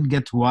I didn't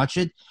get to watch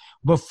it.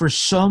 But for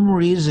some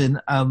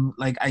reason,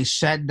 like I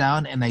sat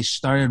down and I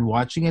started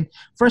watching it.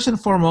 First and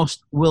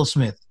foremost, Will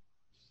Smith.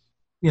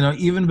 You know,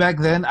 even back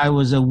then, I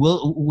was a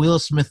Will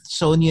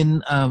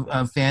Smithsonian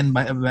fan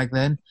back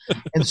then,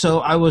 and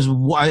so I was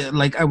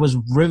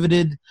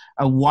riveted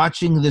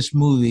watching this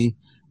movie.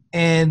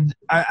 And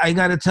I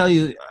got to tell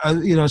you,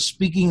 you know,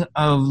 speaking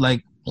of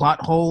like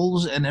plot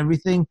holes and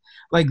everything,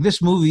 like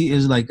this movie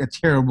is like a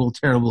terrible,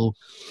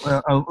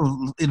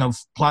 you know,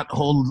 plot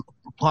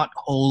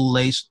hole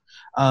laced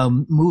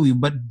movie,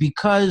 but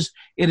because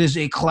it is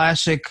a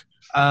classic,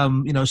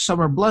 you know,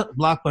 summer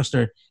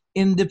blockbuster,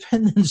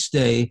 Independence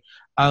Day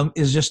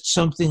is just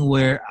something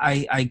where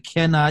I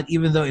cannot,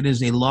 even though it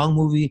is a long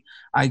movie,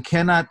 I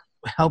cannot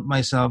help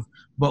myself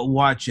but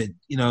watch it.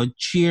 You know,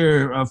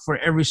 cheer for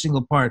every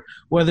single part,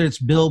 whether it's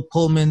Bill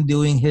Pullman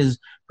doing his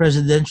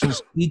presidential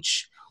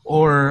speech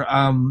or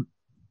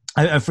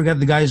I forgot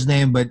the guy's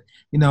name, but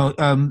you know,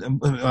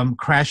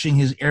 crashing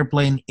his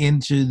airplane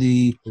into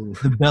the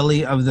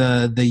belly of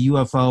the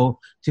UFO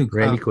to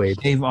Randy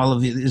Quaid. Save all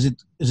of it. Is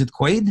it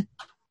Quaid?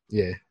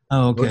 Yeah.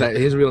 Oh, okay. Well,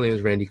 his real name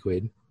is Randy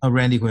Quaid. Oh,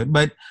 Randy Quaid.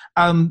 But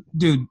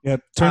dude. Yeah,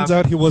 turns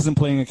out he wasn't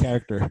playing a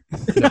character.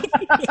 No,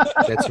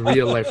 that's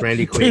real life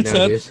Randy Quaid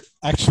nowadays.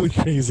 Actually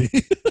crazy.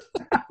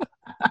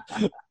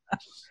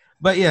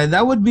 But yeah,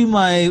 that would be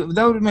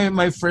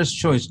my first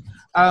choice.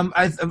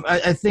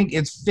 I think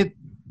it's fit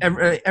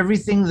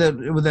everything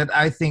that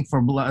I think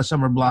for a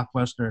summer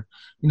blockbuster.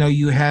 You know,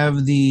 you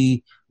have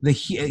the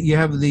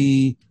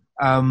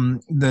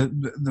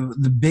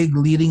big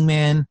leading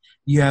man,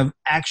 you have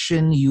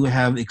action, you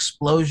have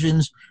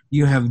explosions,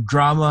 you have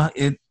drama.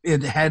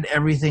 It had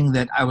everything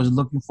that I was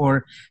looking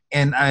for,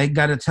 and I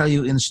got to tell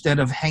you, instead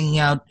of hanging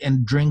out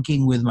and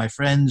drinking with my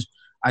friends,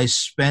 I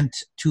spent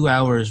 2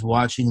 hours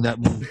watching that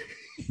movie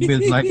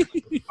with like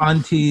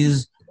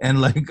aunties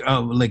and like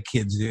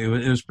kids. It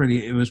was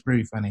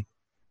pretty funny.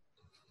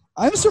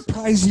 I'm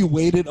surprised you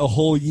waited a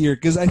whole year,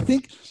 because I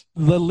think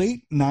the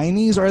late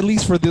 90s, or at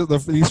least for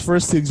these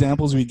first two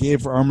examples we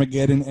gave for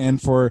Armageddon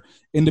and for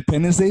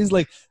Independence Day,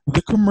 like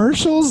the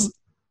commercials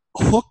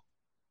hooked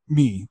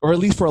me, or at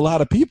least for a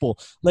lot of people.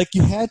 Like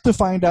you had to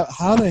find out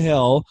how the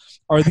hell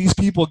are these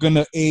people going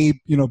to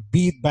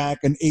beat back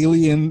an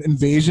alien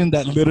invasion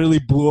that literally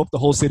blew up the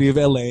whole city of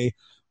LA,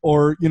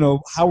 or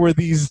how are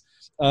these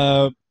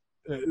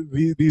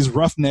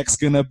roughnecks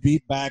going to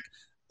beat back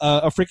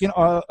a freaking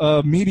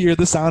meteor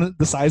the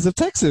size of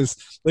Texas.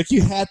 Like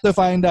you had to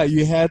find out.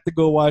 You had to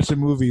go watch the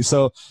movie.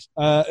 So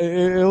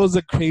it was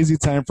a crazy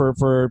time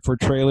for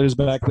trailers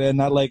back then.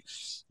 Not like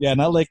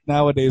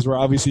nowadays, where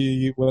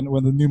obviously when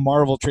the new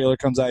Marvel trailer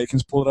comes out, you can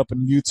just pull it up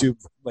on YouTube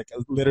like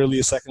literally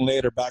a second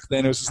later. Back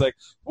then, it was just like,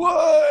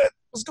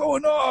 what's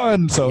going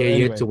on? So yeah, anyway.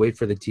 You had to wait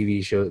for the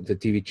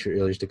TV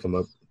trailers to come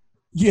up.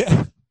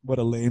 Yeah, what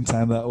a lame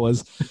time that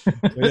was.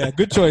 But yeah,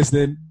 good choice,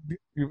 then.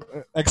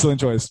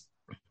 Excellent choice.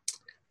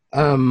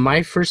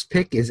 My first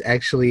pick is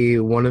actually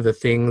one of the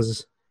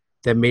things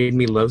that made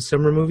me love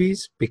summer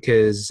movies,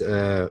 because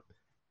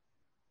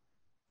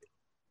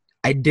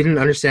I didn't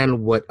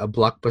understand what a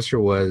blockbuster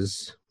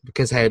was,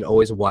 because I had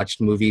always watched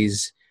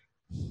movies,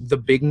 the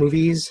big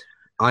movies,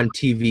 on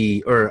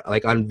TV or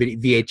like on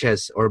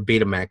VHS or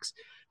Betamax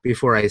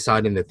before I saw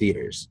it in the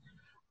theaters,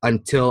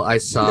 until I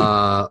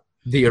saw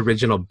the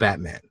original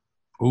Batman.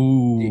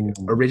 Ooh,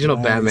 the original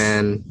nice.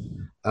 Batman.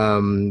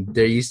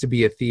 There used to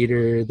be a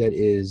theater that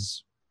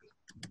is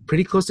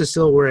pretty close to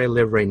still where I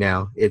live right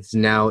now. It's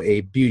now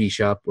a beauty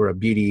shop or a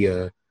beauty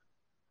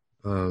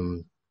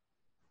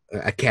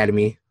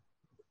academy,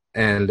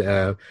 and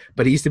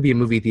but it used to be a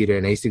movie theater,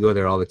 and I used to go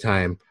there all the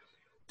time.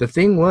 The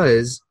thing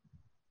was,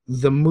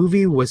 the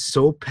movie was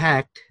so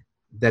packed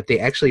that they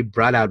actually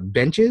brought out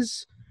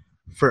benches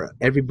for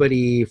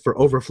everybody for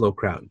overflow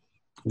crowd.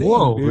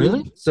 Whoa,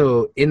 really?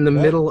 So in the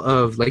middle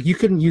of, like, you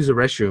couldn't use a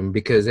restroom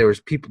because there was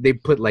people, they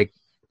put like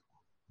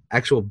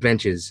actual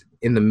benches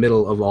in the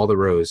middle of all the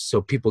rows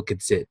so people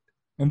could sit.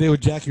 And they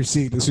would jack your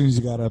seat as soon as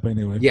you got up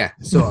anyway. Yeah.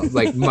 So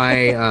like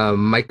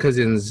my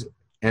cousins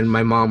and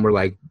my mom were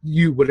like,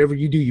 whatever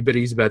you do, you better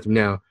use the bathroom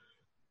now,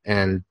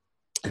 and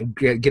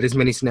get as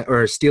many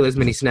or steal as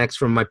many snacks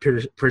from my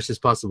purse as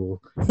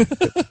possible.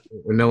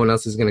 No one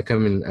else is gonna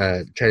come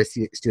and try to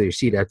steal your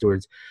seat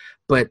afterwards.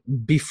 But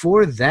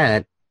before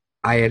that,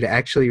 I had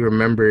actually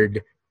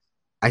remembered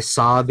I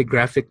saw not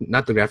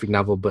the graphic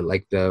novel, but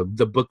like the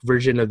book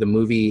version of the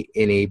movie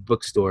in a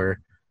bookstore,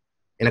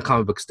 in a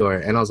comic book store.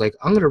 And I was like,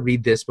 I'm going to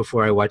read this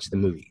before I watch the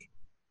movie.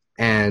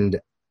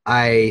 And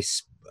I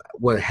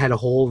had a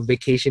whole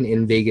vacation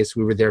in Vegas.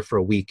 We were there for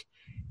a week.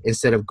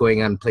 Instead of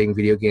going out and playing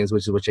video games,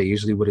 which I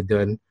usually would have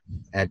done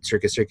at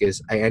Circus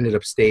Circus, I ended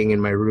up staying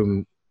in my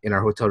room, in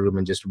our hotel room,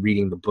 and just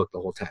reading the book the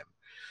whole time.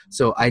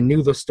 So I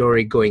knew the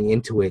story going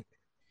into it.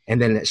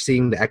 And then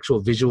seeing the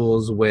actual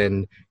visuals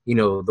when,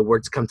 the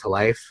words come to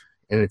life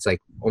and it's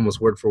like almost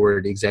word for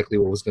word exactly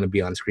what was going to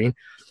be on screen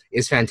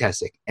is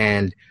fantastic.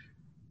 And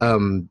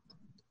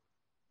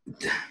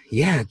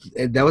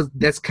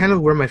that's kind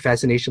of where my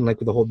fascination like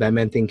with the whole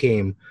Batman thing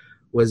came,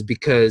 was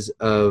because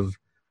of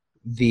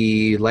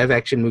the live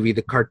action movie,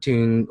 the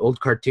old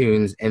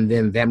cartoons, and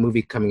then that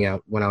movie coming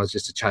out when I was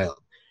just a child,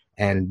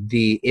 and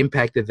the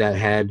impact that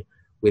had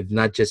with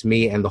not just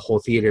me and the whole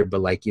theater,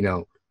 but like,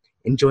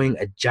 enjoying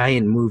a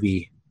giant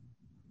movie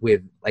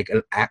with like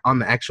on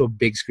the actual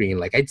big screen.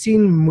 Like I'd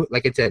seen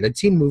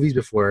movies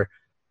before.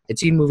 I'd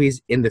seen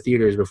movies in the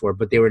theaters before,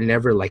 but they were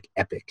never like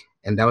epic.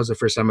 And that was the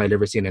first time I'd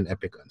ever seen an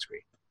epic on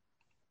screen.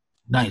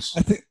 Nice.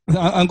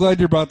 I'm glad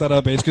you brought that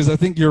up, Ace, because I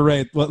think you're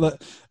right. The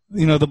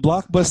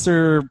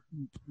blockbuster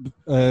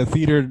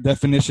theater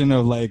definition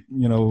of like,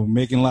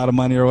 making a lot of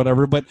money or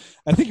whatever. But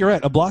I think you're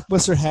right. A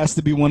blockbuster has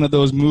to be one of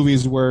those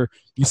movies where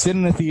you sit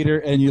in a theater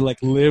and you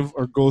like live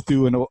or go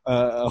through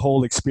a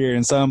whole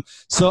experience.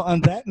 So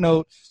on that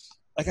note,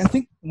 like I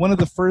think one of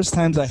the first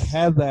times I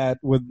had that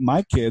with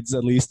my kids,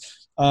 at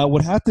least,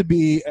 would have to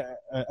be,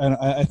 and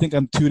I think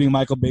I'm tooting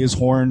Michael Bay's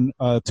horn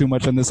too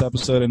much on this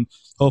episode, and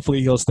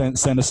hopefully he'll send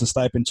us a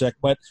stipend check.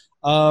 But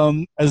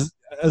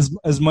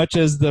as much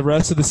as the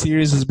rest of the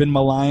series has been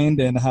maligned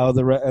and how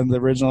the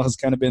original has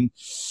kind of been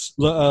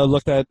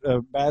looked at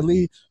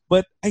badly,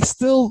 but I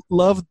still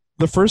love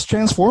the first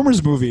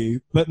Transformers movie,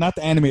 but not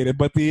the animated,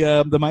 but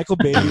the Michael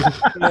Bay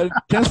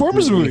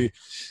Transformers movie.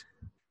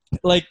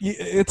 Like,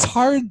 it's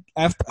hard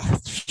has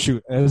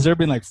there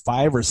been like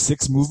 5 or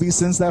 6 movies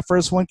since that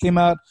first one came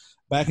out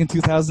back in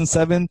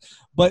 2007?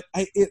 But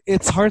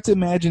it's hard to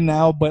imagine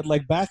now, but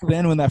like back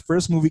then when that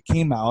first movie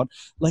came out,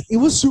 like it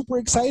was super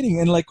exciting.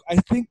 And like I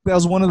think that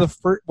was one of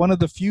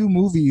the few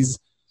movies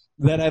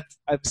that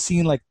I've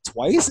seen like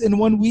twice in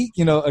 1 week.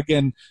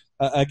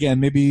 Again,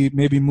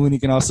 maybe Mooney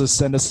can also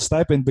send us a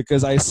stipend,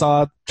 because I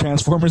saw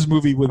Transformers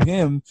movie with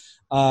him.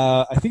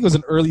 I think it was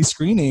an early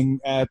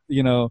screening at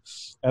I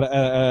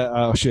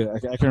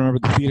can't remember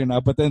the theater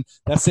now. But then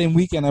that same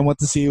weekend I went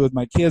to see it with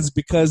my kids,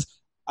 because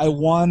I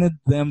wanted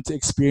them to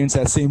experience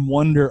that same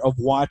wonder of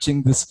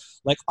watching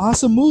this like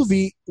awesome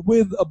movie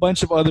with a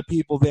bunch of other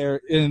people there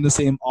in the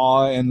same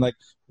awe and like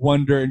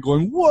wonder and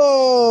going,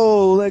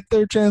 whoa, like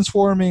they're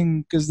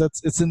transforming, because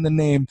it's in the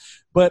name.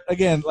 But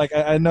again, like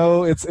I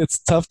know it's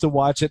tough to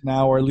watch it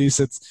now, or at least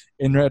it's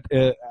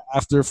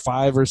after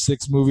 5 or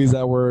 6 movies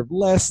that were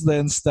less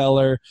than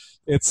stellar.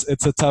 It's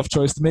a tough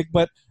choice to make,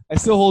 but I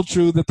still hold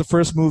true that the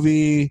first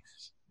movie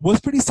was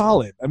pretty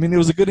solid. I mean, it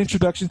was a good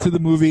introduction to the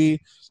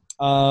movie.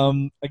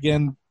 It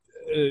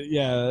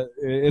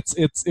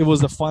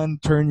was a fun,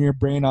 turn your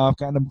brain off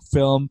kind of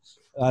film.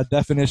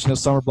 Definition of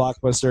summer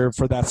blockbuster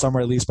for that summer,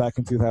 at least back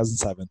in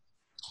 2007.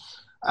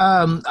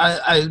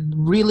 I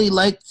really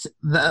liked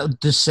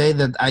to say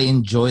that I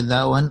enjoyed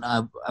that one,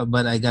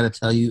 but I got to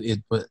tell you,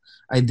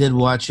 I did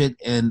watch it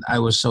and I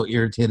was so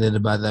irritated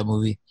about that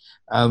movie.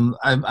 I'm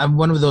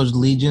one of those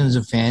legions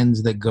of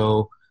fans that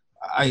go,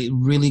 I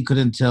really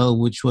couldn't tell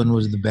which one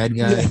was the bad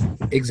guy. Yeah,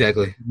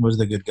 exactly. Was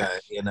the good guy,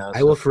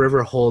 I will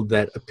forever hold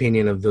that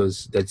opinion of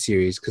that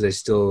series, because I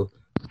still,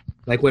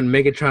 like when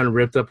Megatron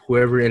ripped up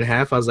whoever in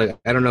half, I was like,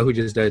 I don't know who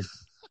just died.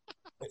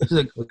 Was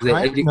it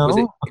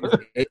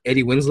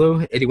Eddie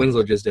Winslow? Eddie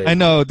Winslow just died. I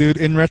know, dude.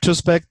 In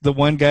retrospect, the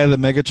one guy that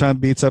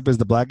Megatron beats up is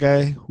the black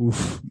guy.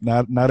 Oof,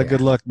 not a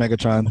good look,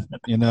 Megatron.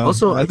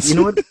 Also,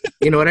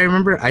 you know what I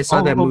remember? I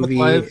saw that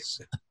movie.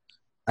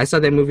 I saw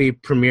that movie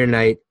premiere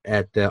night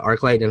at the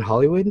ArcLight in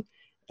Hollywood,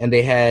 and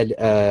they had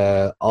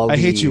all. I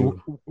hate you.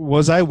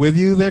 Was I with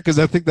you there? Because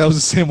I think that was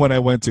the same one I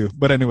went to.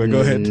 But anyway, go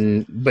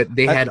ahead. But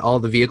they had all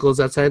the vehicles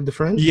outside the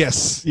front.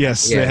 Yes. Yeah.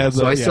 They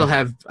had I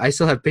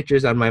still have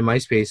pictures on my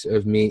MySpace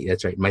of me.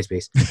 That's right,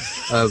 MySpace,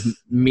 of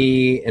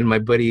me and my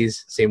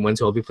buddies, same ones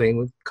who I'll be playing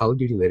with Call of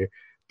Duty later,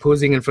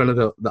 posing in front of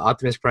the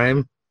Optimus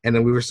Prime, and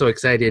then we were so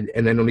excited.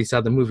 And then when we saw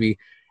the movie,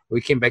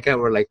 we came back out.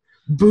 We're like,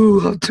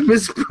 "Boo,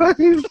 Optimus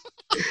Prime!"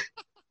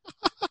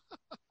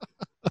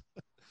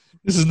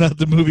 This is not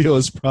the movie I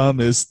was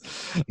promised.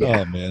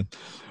 Yeah. Oh man.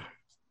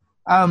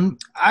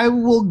 I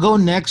will go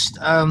next.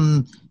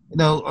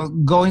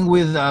 Going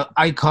with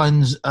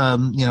icons.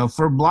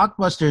 For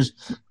blockbusters,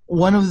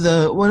 one of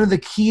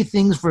the key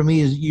things for me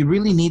is you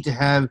really need to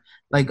have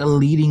like a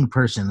leading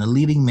person, a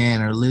leading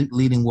man or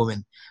leading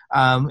woman,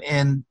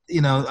 and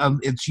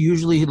it's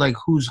usually like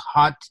who's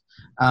hot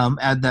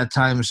at that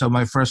time. So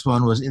my first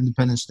one was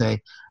Independence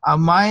Day.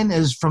 Mine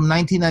is from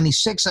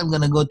 1996. I'm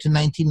going to go to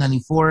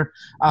 1994.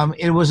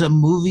 It was a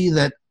movie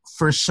that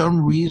for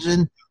some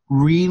reason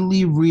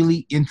really,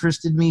 really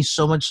interested me,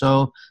 so much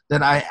so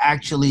that I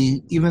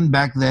actually, even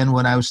back then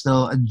when I was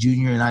still a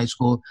junior in high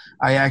school,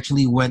 I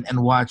actually went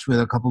and watched with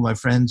a couple of my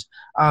friends.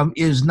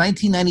 Is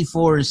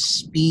 1994's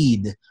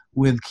Speed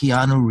with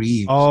Keanu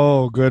Reeves.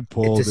 Oh, good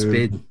pull, It's a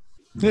dude.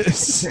 The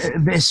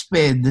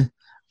Speed.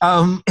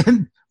 And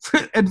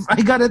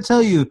I gotta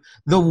tell you,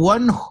 the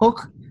one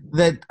hook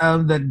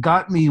that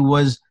got me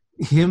was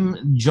him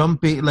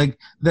jumping, like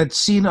that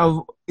scene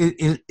of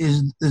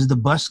is the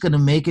bus gonna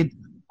make it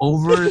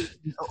over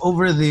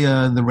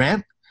the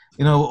ramp?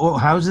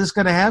 How's this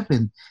gonna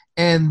happen?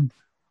 And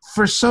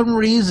for some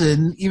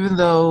reason, even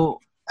though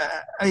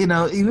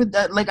even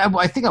that, like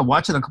I think I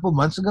watched it a couple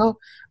months ago,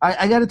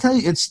 I got to tell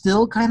you, it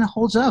still kind of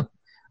holds up.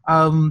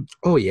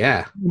 Oh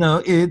yeah.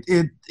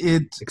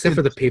 Except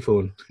for the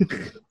payphone.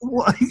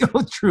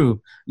 Well,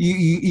 true.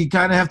 You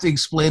kind of have to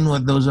explain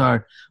what those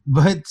are,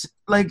 but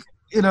like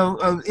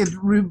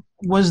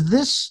was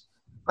this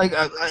like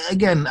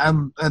again?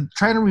 I'm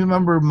trying to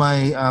remember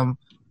my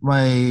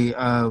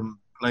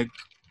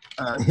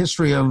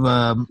history of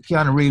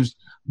Keanu Reeves,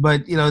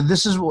 but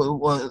this is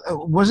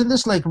wasn't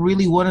this like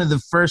really one of the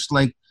first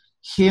like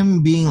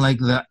him being like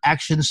the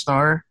action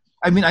star?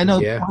 I mean, I know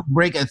Point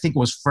Break I think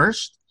was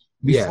first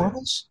before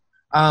this.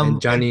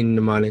 And Johnny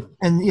Mnemonic.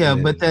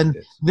 And but then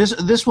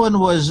this one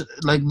was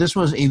like this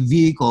was a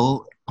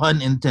vehicle,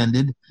 pun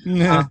intended,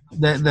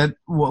 that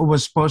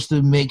was supposed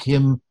to make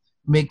him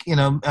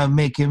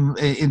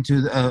into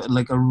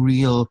like a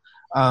real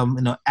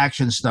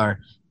action star.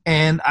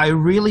 And I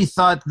really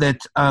thought that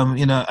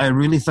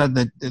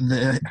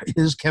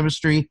his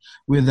chemistry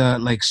with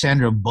like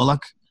Sandra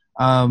Bullock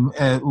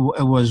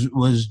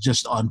was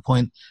just on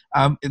point.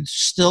 It's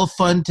still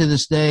fun to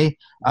this day.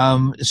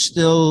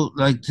 Still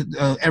like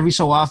every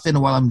so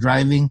often while I'm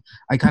driving,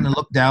 I kind of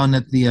look down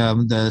at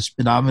the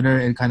speedometer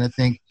and kind of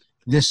think,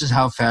 this is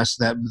how fast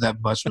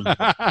that bus was.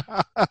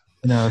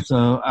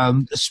 So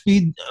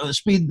Speed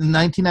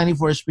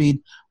 1994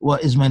 Speed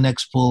is my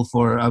next pull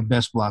for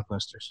best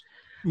blockbusters.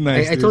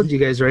 Nice, I told you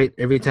guys, right?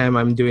 Every time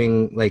I'm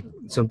doing like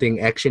something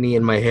actiony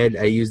in my head,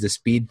 I use the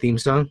Speed theme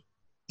song.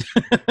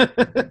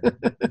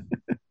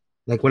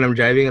 Like when I'm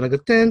driving, and I go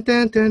dun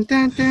dun dun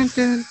dun dun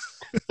dun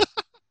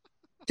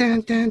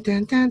dun dun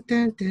dun dun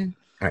dun dun.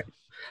 All right,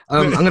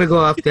 I'm gonna go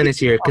off Dennis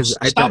here because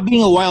stop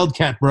being a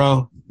wildcat,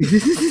 bro.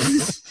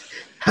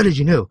 How did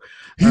you know?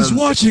 He's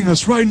watching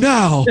us right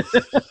now.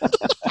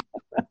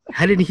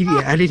 How did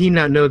he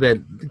not know that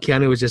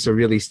Keanu was just a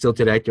really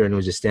stilted actor and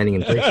was just standing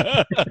in place?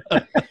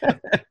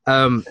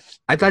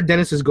 I thought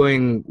Dennis was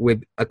going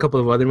with a couple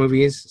of other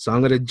movies, so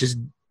I'm gonna just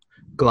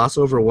gloss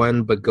over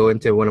one, but go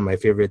into one of my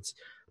favorites.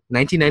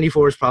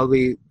 1994 is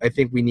probably. I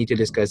think we need to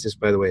discuss this,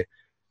 by the way,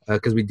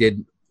 because we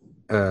did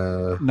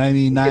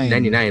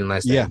 99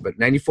 last time, but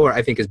 94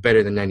 I think is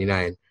better than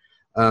 99,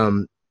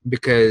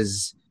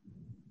 because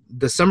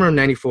the summer of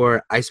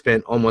 94 I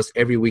spent almost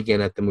every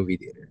weekend at the movie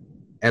theater,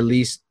 at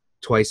least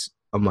twice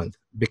a month,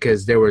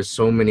 because there were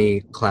so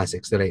many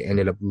classics that I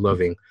ended up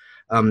loving.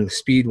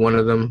 Speed, one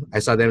of them. I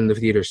saw them in the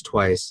theaters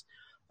twice.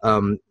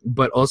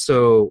 But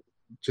also,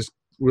 just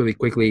really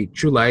quickly,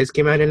 True Lies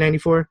came out in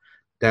 94.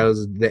 That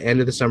was the end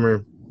of the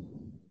summer.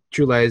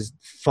 True Lies,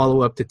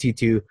 follow up to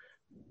T2.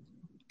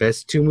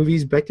 Best two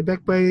movies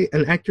back-to-back by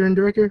an actor and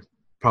director?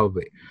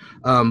 Probably.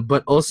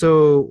 But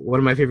also, one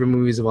of my favorite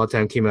movies of all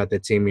time came out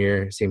that same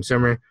year, same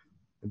summer.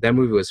 That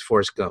movie was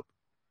Forrest Gump.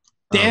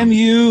 Damn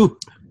you!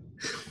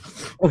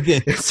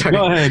 Okay, sorry.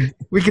 Go ahead.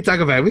 We can talk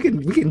about it.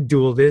 We can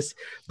duel this.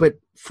 But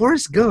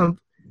Forrest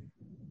Gump,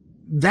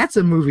 that's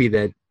a movie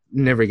that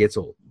never gets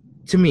old.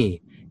 To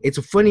me, it's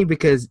funny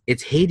because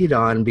it's hated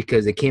on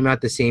because it came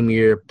out the same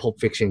year Pulp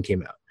Fiction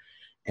came out.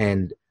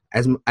 And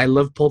as I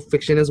love Pulp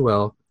Fiction as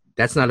well,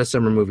 that's not a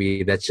summer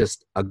movie. That's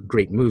just a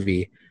great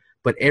movie.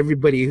 But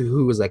everybody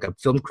who was like a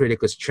film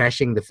critic was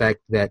trashing the fact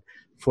that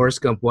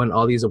Forrest Gump won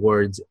all these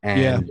awards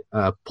and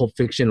Pulp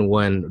Fiction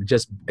won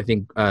just, I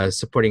think,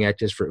 supporting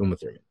actress for Uma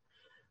Thurman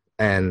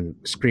and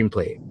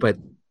screenplay. But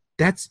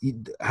that's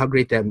how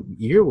great that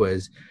year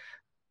was.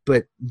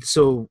 But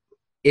so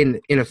in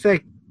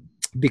effect,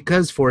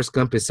 because Forrest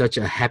Gump is such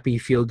a happy,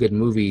 feel-good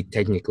movie,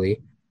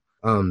 technically,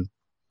 a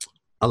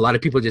lot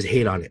of people just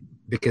hate on it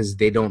because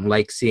they don't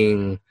like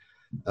seeing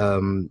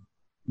the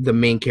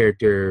main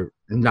character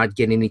not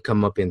getting any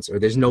comeuppance, or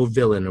there's no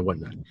villain or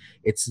whatnot.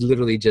 It's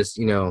literally just,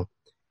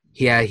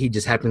 he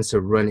just happens to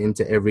run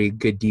into every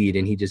good deed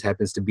and he just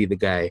happens to be the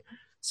guy.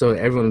 So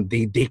everyone,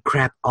 they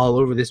crap all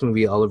over this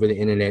movie, all over the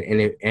internet, and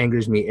it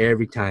angers me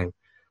every time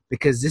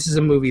because this is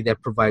a movie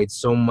that provides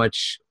so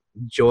much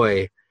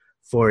joy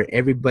for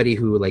everybody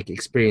who like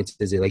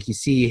experiences it. Like you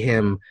see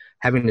him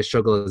having to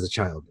struggle as a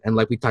child, and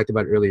like we talked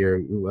about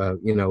earlier,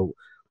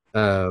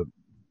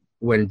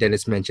 when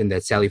Dennis mentioned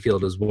that Sally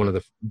Field was one of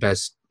the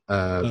best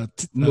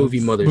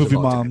movie mothers movie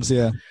of all moms, time.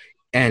 yeah.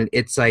 And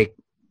it's like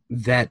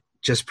that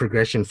just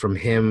progression from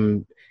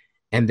him,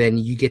 and then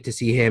you get to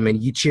see him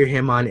and you cheer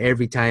him on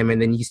every time,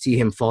 and then you see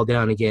him fall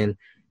down again,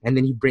 and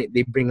then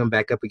they bring him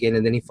back up again,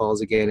 and then he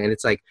falls again, and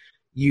it's like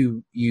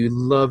you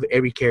love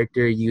every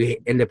character. You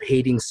end up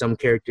hating some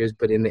characters,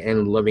 but in the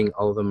end loving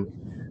all of them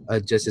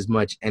just as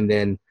much. And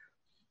then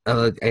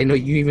I know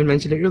you even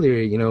mentioned it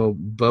earlier,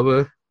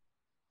 Bubba,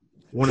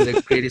 one of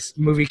the greatest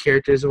movie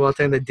characters of all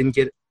time that didn't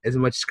get as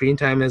much screen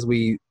time as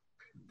we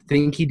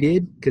think he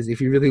did, because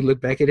if you really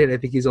look back at it, I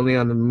think he's only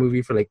on the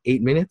movie for like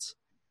 8 minutes.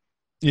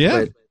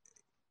 Yeah.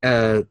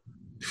 But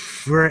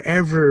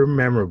forever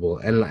memorable,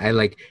 and I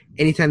like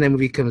anytime that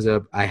movie comes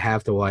up, I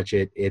have to watch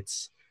it.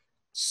 It's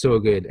so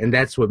good, and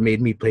that's what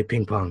made me play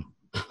ping pong.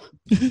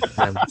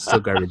 I'm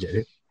still garbage at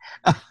it.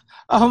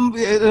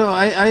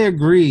 I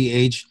agree,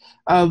 H.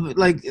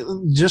 Like,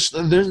 just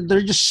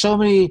there's just so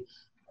many,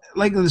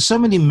 like, there's so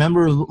many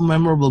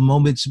memorable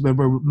moments,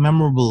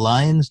 memorable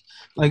lines.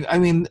 Like, I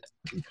mean,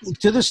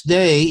 to this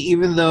day,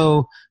 even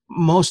though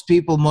most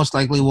people most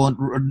likely won't,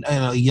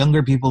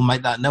 younger people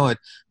might not know it,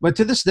 but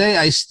to this day,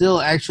 I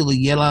still actually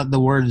yell out the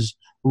words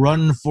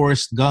 "Run,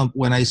 Forrest Gump"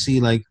 when I see,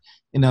 like,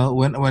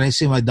 when I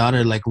see my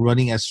daughter, like,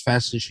 running as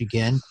fast as she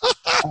can.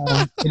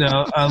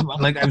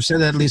 Like, I've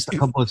said that at least a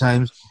couple of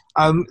times.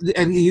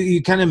 And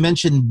you kind of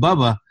mentioned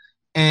Bubba,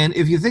 and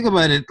if you think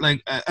about it,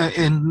 like,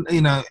 and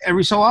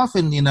every so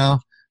often,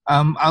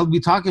 I'll be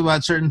talking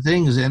about certain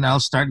things, and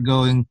I'll start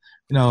going,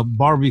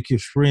 barbecue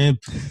shrimp,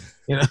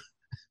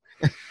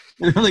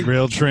 like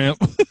grilled shrimp.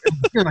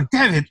 You're like,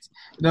 damn it,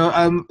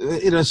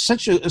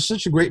 such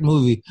a great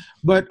movie.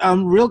 But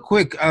real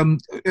quick,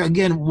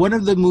 again, one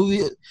of the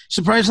movies,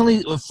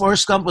 surprisingly,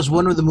 Forrest Gump was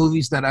one of the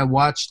movies that I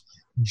watched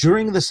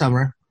during the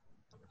summer.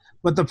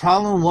 But the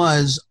problem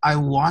was I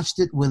watched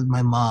it with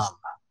my mom,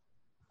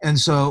 and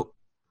so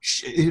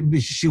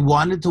she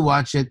wanted to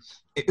watch it.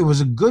 It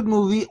was a good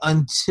movie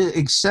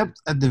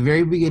except at the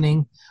very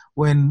beginning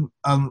when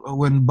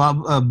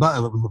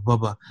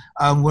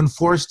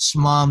Forrest's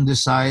mom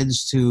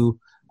decides to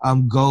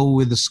go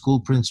with the school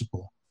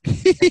principal.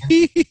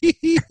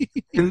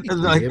 And,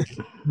 like,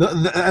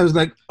 I was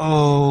like,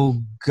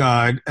 oh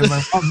God, and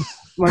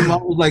my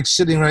mom was like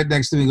sitting right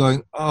next to me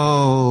going,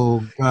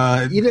 oh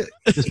God.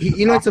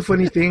 It's a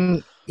funny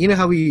thing. You know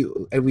how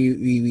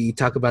we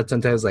talk about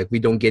sometimes, like, we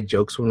don't get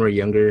jokes when we're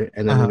younger,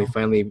 and then when we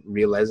finally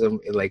realize them,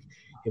 it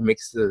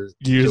makes the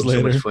years joke later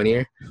so much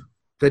funnier.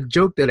 The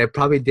joke that I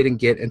probably didn't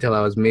get until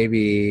I was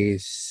maybe,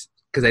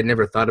 because I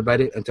never thought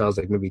about it until I was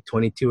like maybe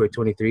 22 or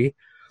 23,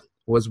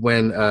 was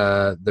when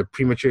the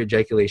premature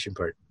ejaculation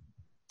part.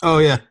 Oh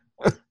yeah.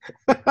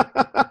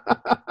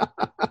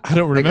 I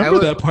don't remember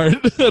that part.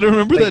 I don't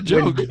remember that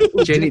joke.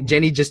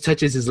 Jenny just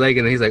touches his leg,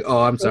 and he's like,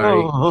 "Oh, I'm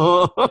sorry."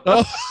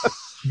 Oh.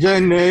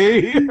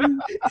 Jenny.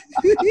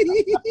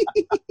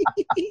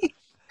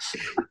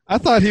 I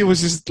thought he was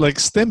just like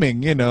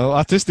stimming.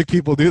 Autistic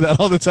people do that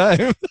all the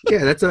time.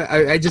 Yeah, that's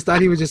I just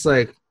thought he was just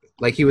like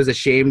he was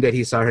ashamed that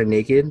he saw her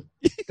naked.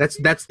 That's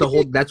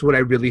what I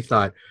really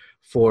thought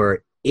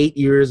for 8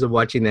 years of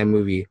watching that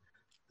movie.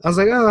 I was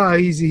like, oh,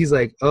 he's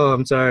like, oh,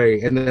 I'm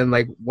sorry. And then,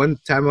 like, one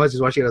time I was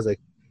just watching it, I was like,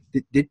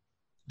 did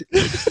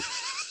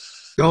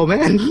oh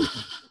man.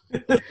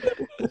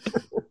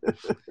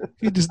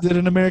 He just did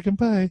an American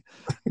Pie.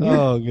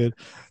 Oh, good.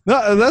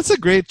 No, that's a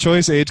great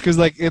choice, H, because,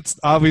 like, it's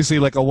obviously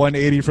like a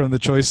 180 from the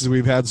choices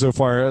we've had so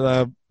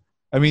far.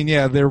 I mean,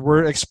 yeah, there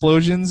were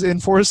explosions in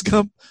Forrest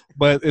Gump,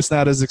 but it's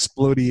not as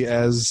explodey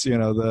as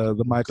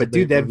the Michael. But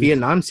dude, that movie.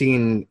 Vietnam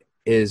scene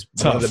is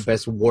tough. One of the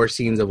best war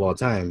scenes of all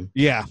time.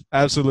 Yeah,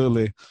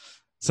 absolutely.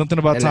 Something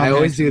about and Tom. I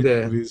always do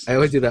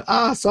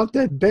the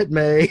something bet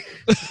May.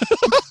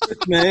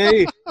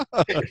 May.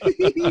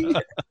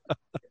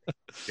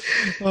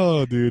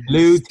 Oh, dude,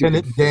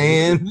 Lieutenant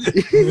Dan.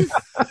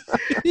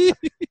 It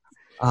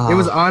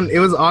was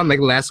on like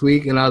last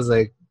week, and I was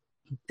like,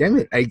 damn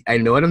it, I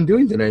know what I'm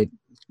doing tonight.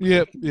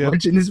 Yeah.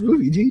 Watching this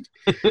movie, dude.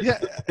 Yeah,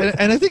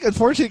 and I think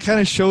unfortunately it kind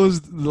of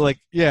shows, like,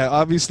 yeah,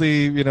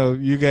 obviously,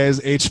 you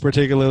guys, H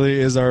particularly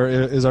is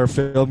our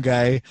film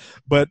guy,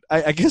 but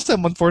I guess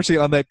I'm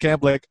unfortunately on that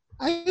camp. Like,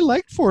 I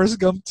liked Forrest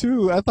Gump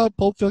too. I thought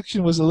Pulp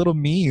Fiction was a little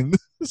mean.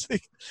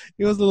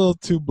 It was a little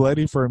too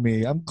bloody for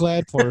me. I'm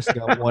glad Forrest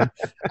Gump won.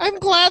 I'm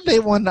glad they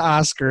won the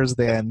Oscars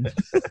then.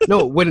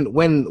 No, when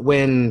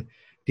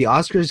the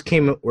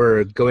Oscars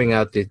were going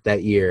out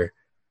that year,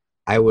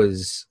 I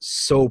was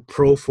so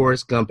pro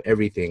Forrest Gump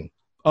everything.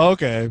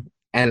 Okay.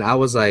 And I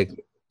was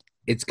like,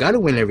 it's got to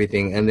win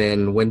everything. And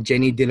then when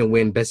Jenny didn't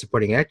win Best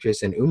Supporting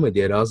Actress and Uma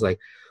did, I was like,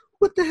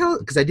 what the hell?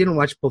 Because I didn't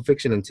watch Pulp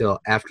Fiction until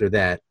after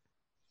that.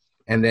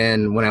 And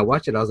then when I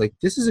watched it, I was like,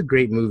 this is a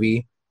great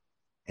movie.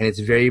 And it's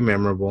very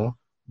memorable.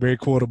 Very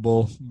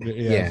quotable.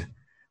 Yeah.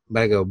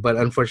 But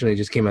unfortunately, it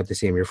just came out the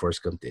same year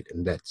Forrest Gump did.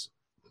 And that's,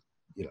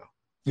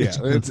 Yeah,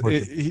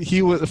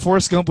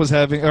 Forrest Gump was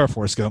having, or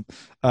Forrest Gump,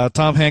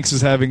 Tom Hanks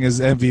is having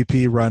his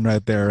MVP run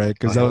right there, right?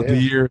 Because that was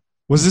the year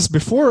Was this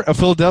before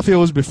Philadelphia?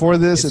 Was before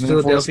this, It's and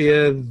then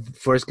Philadelphia,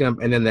 Forrest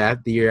Gump, and then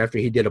the year after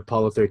he did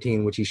Apollo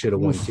 13, which he should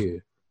have won too.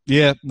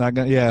 Yeah, not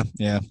gonna.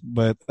 Yeah.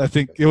 But I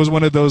think it was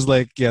one of those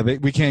we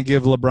can't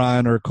give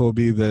LeBron or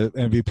Kobe the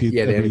MVP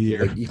every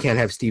year. Like, you can't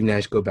have Steve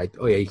Nash go back.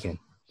 Oh yeah, you can.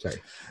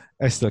 Sorry.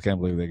 I still can't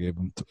believe they gave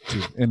him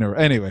two in a row.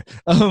 Anyway,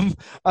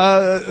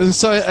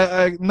 so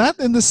I, not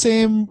in the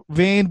same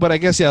vein, but I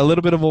guess a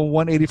little bit of a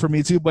 180 for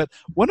me too. But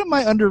one of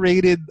my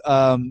underrated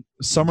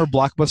summer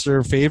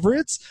blockbuster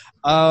favorites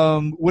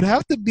would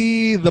have to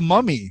be The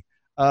Mummy.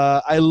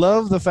 I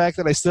love the fact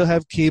that I still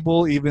have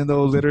cable, even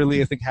though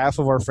literally I think half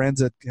of our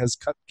friends has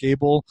cut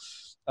cable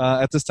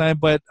at this time.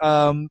 But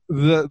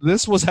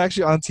this was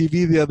actually on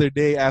TV the other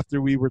day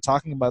after we were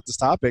talking about this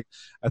topic.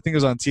 I think it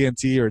was on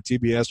TNT or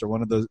TBS or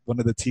one of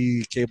the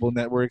T cable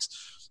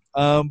networks.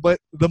 But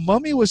The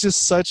Mummy was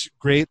just such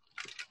great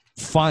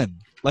fun.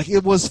 Like,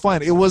 it was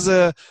fun. It was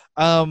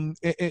I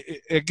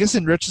guess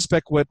in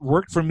retrospect, what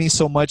worked for me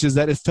so much is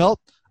that it felt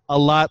a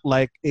lot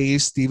like a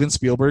Steven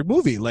Spielberg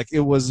movie. Like,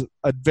 it was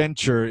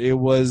adventure. It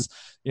was,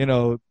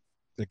 I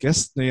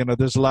guess,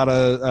 there's a lot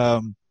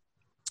of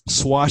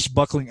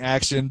swashbuckling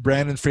action.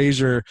 Brandon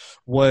Fraser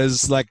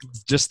was like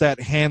just that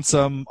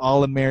handsome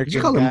all-American. Did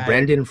you call him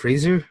Brandon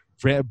Fraser?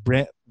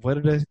 What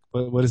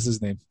is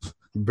his name?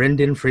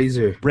 Brendan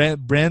Fraser.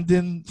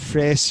 Brandon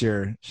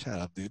Fraser. Shut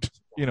up, dude.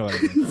 You know what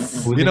I mean.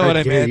 You know what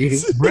I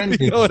meant.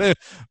 Brendan.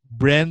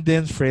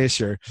 Brandon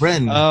Fraser.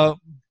 Bren.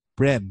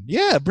 Bren.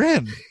 Yeah,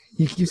 Bren.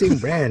 You keep saying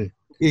Bran.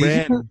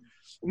 Bren.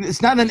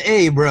 It's not an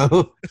A,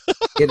 bro.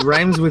 It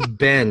rhymes with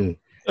Ben,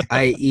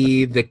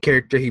 i.e. the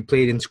character he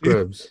played in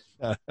Scrubs.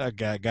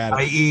 Okay, got it.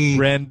 I.e.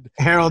 Bren.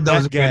 Harold, that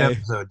was a great guy.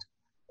 episode.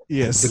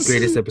 Yes. The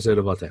greatest episode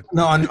of all time.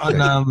 No,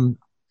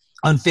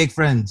 on Fake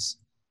Friends.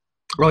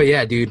 Oh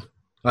yeah, dude.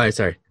 All right,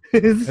 sorry.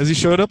 Has he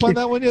showed up on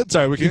that one yet?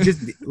 Sorry,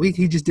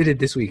 he just did it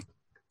this week.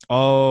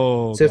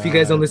 Oh. So if you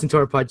guys don't listen to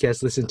our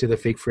podcast, listen to the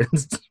Fake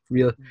Friends,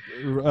 real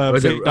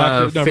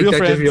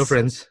fake real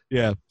friends.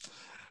 Yeah.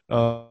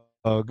 Oh,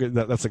 good.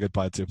 That's a good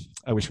pod too.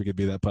 I wish we could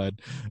be that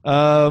pod.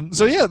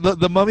 So yeah,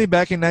 the Mummy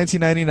back in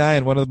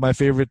 1999, one of my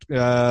favorite.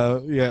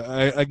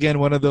 Again,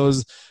 one of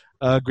those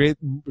great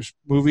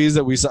movies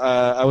that we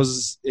saw. I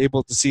was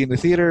able to see in the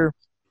theater.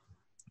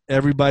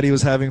 Everybody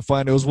was having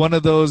fun. It was one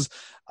of those.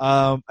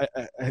 I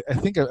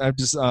think I'm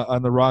just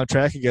on the wrong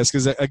track, I guess,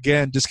 because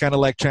again, just kind of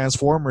like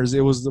Transformers,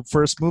 it was the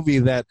first movie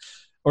it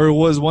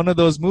was one of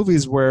those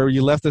movies where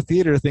you left the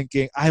theater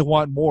thinking, I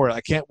want more.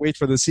 I can't wait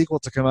for the sequel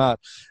to come out.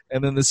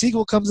 And then the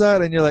sequel comes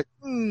out and you're like,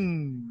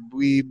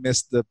 we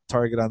missed the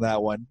target on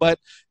that one. But,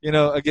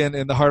 again,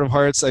 in the heart of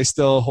hearts, I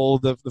still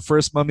hold the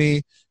first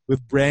Mummy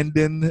with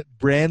Brandon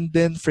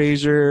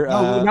Fraser.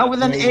 No, not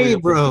with an A,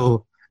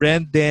 bro.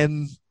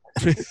 Brandon.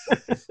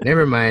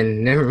 Never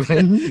mind.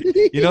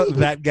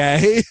 That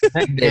guy.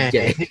 That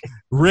guy.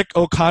 Rick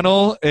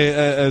O'Connell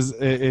as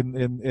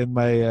in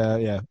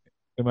my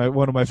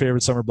one of my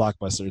favorite summer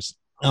blockbusters.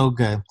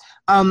 Okay.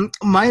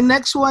 My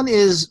next one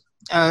is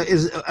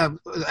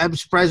I'm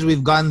surprised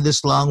we've gone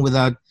this long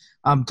without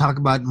talking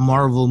about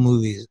Marvel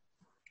movies.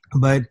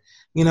 But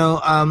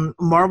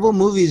Marvel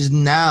movies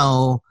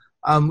now,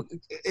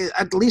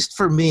 at least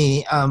for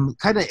me,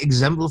 kind of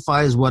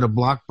exemplifies what a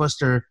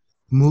blockbuster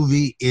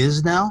movie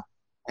is now.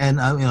 And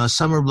a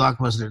summer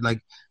blockbuster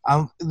like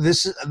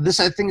this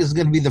I think is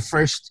going to be the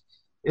first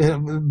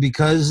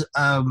because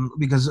of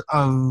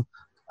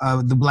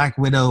the Black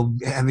Widow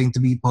having to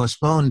be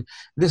postponed.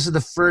 This is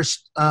the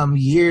first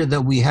year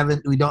that we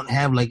don't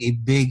have like a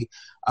big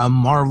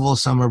Marvel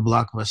summer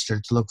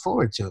blockbuster to look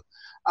forward to.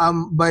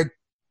 But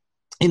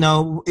in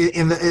the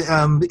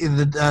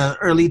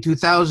early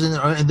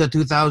 2000s or in the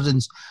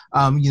 2000s,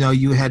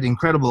 you had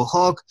Incredible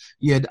Hulk,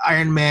 you had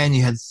Iron Man,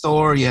 you had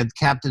Thor, you had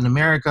Captain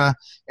America,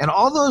 and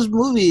all those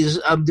movies,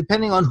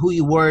 depending on who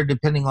you were,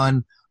 depending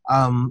on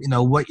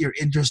what your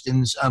interest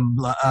in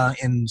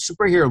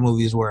superhero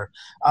movies were.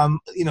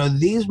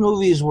 These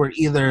movies were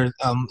either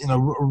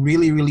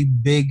really, really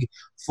big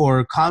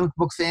for comic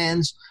book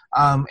fans,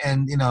 and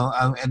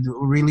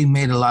really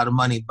made a lot of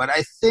money. But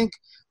I think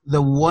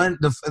the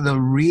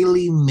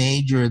really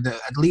major,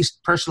 at least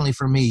personally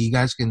for me, you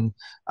guys can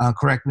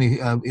correct me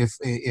if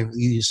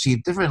you see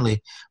it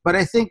differently, but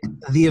I think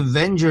the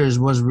Avengers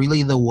was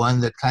really the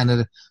one that kind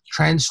of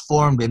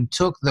transformed and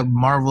took the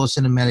Marvel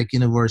Cinematic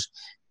Universe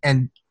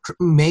and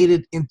made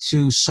it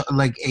into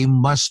like a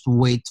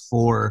must-wait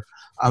for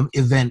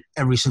event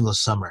every single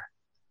summer.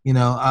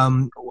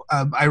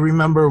 I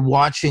remember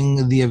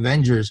watching the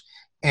Avengers,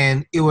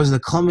 and it was the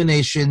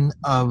culmination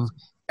of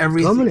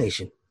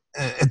everything.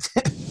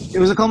 It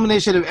was a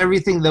culmination of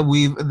everything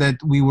that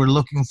we were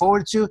looking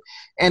forward to,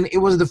 and it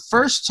was the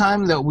first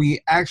time that we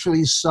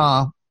actually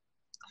saw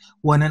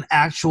when an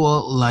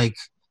actual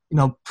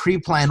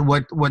pre-planned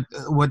what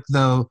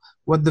the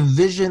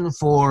vision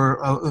for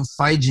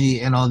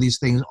 5G and all these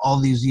things all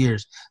these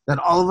years, that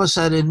all of a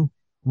sudden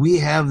we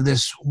have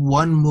this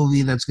one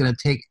movie that's going to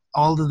take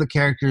all of the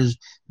characters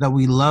that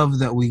we love,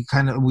 that we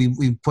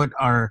put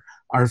our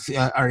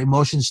our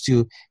emotions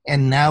to,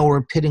 and now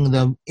we're pitting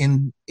them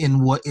in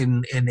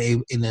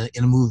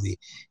a movie,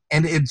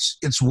 and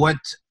it's what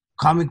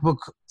comic book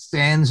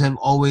fans have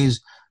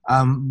always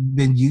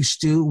been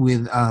used to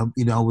with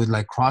with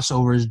like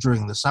crossovers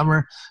during the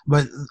summer,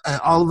 but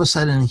all of a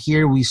sudden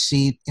here we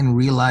see it in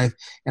real life.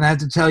 And I have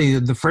to tell you,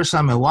 the first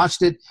time I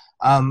watched it,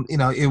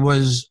 it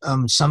was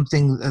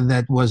something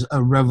that was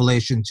a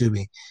revelation to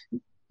me.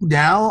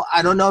 Now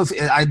I don't know if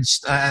I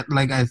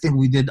think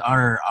we did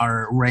our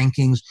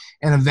rankings,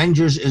 and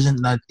Avengers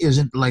isn't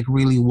like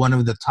really one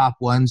of the top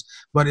ones,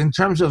 but in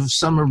terms of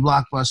summer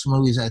blockbuster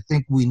movies, I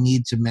think we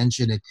need to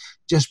mention it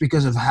just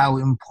because of how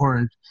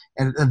important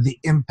and the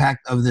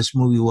impact of this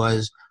movie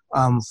was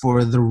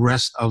for the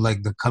rest of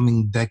like the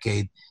coming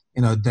decade,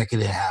 decade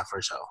and a half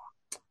or so.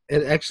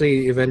 And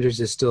actually, Avengers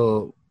is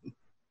still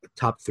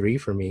top 3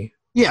 for me.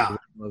 Yeah,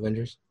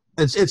 Avengers.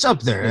 It's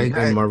up there.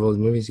 And Marvel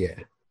movies, yeah.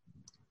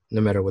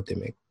 No matter what they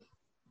make.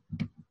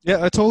 Yeah,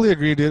 I totally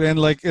agree, dude. And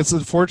like, it's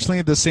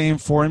unfortunately the same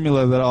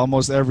formula that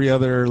almost every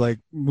other like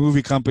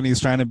movie company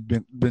is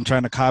been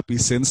trying to copy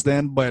since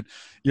then. But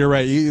you're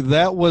right,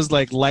 that was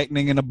like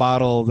lightning in a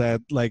bottle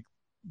that like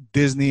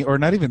Disney, or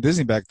not even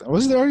Disney back then.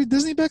 Was it already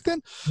Disney back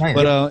then? Right.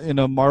 But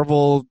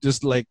Marvel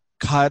just like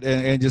caught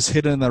and just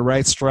hit in the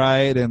right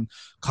stride and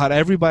caught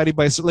everybody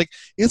by like.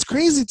 It's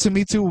crazy to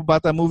me too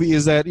about that movie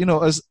is that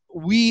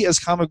as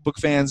comic book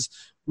fans,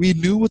 we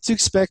knew what to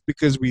expect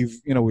because we've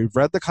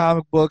read the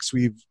comic books,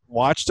 we've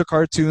watched the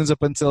cartoons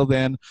up until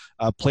then,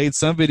 played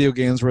some video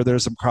games where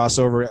there's some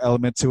crossover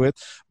element to it.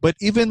 But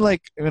even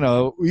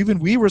even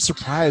we were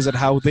surprised at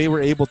how they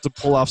were able to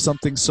pull off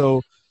something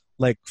so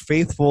like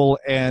faithful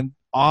and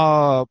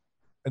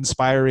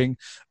awe-inspiring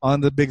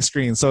on the big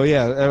screen. So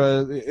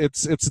yeah,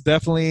 it's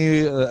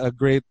definitely a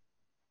great,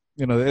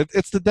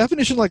 it's the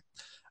definition, like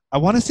I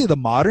want to say the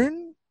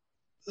modern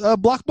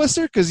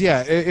blockbuster, because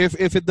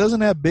if it doesn't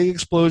have big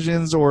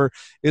explosions or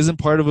isn't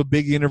part of a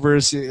big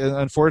universe,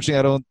 unfortunately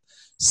I don't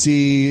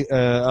see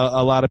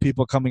a lot of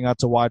people coming out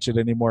to watch it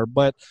anymore.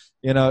 But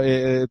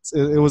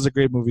it was a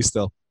great movie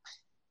still.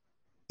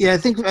 Yeah, I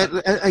think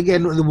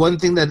again, the one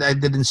thing that I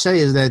didn't say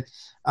is that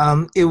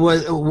it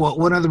was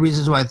one of the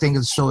reasons why I think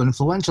it's so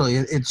influential.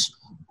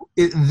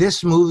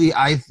 This movie,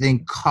 I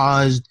think,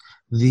 caused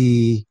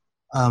the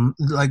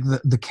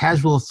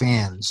casual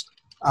fans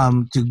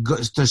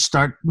to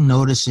start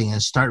noticing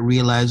and start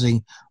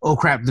realizing, oh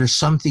crap, there's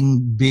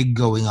something big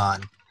going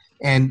on.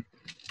 And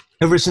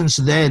ever since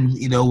then,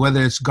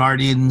 whether it's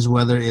Guardians,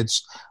 whether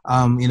it's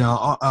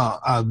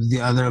the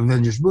other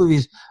Avengers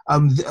movies,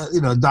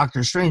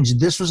 Doctor Strange,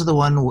 this was the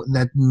one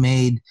that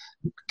made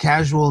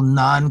casual,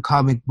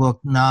 non-comic book,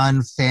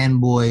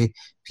 non-fanboy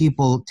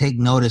people take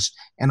notice,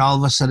 and all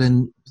of a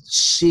sudden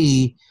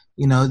see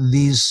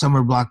these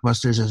summer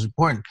blockbusters as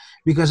important.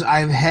 Because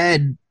I've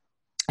had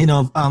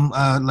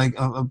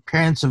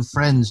parents of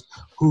friends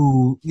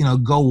who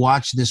go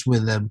watch this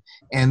with them,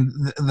 and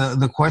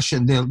the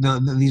question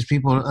these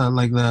people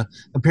the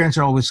parents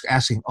are always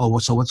asking, oh,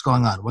 so what's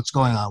going on?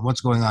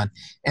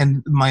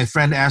 And my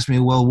friend asked me,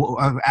 well,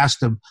 I've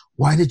asked them,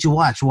 why did you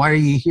watch? Why are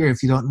you here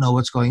if you don't know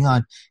what's going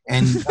on?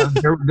 And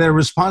their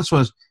response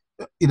was,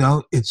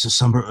 it's a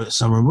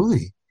summer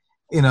movie.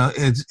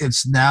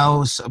 It's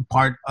now a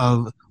part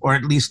of, or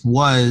at least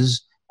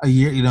was a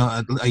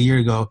year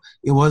ago,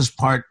 it was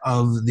part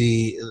of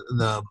the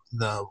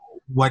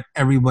what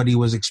everybody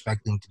was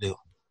expecting to do.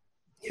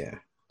 Yeah,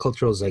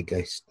 cultural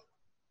zeitgeist.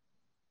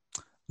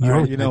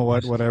 You know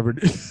what? Whatever.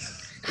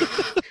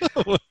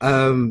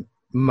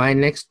 My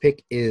next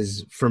pick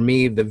is, for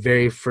me, the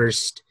very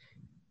first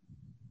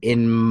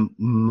in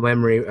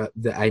memory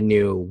that I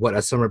knew what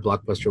a summer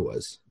blockbuster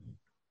was,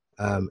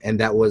 and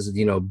that was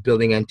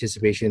building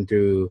anticipation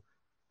through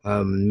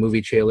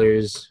movie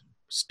trailers,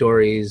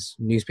 stories,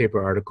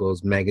 newspaper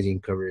articles, magazine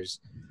covers.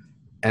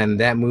 And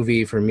that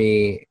movie for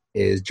me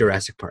is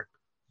Jurassic Park.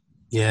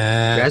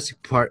 Yeah.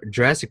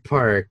 Jurassic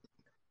Park,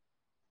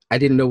 I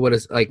didn't know what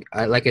it's like.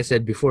 Like I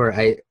said before,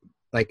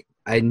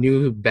 I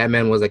knew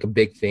Batman was like a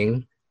big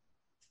thing,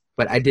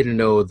 but I didn't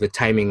know the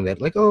timing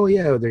that like, oh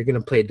yeah, they're going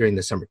to play it during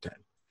the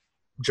summertime.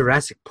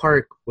 Jurassic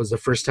Park was the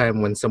first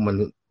time when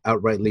someone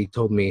outrightly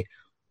told me,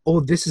 oh,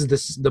 this is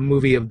the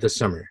movie of the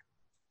summer.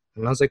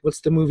 And I was like,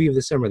 what's the movie of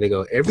the summer? They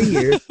go, every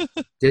year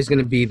there's going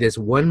to be this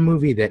one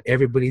movie that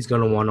everybody's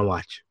going to want to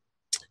watch.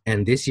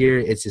 And this year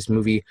it's this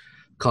movie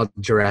called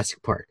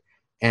Jurassic Park.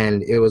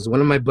 And it was one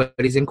of my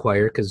buddies in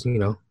choir because,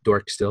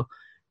 dork still.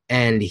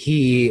 And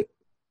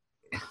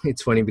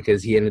it's funny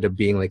because he ended up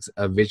being like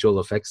a visual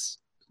effects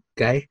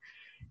guy.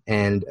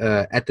 And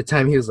at the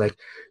time he was like,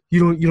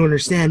 you don't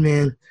understand,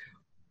 man.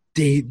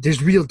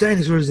 There's real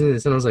dinosaurs in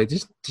this. And I was like,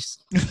 just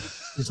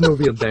there's no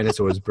real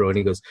dinosaurs, bro. And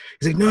he's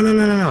like,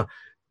 no.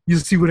 You'll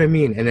see what I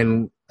mean. And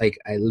then like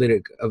I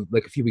literally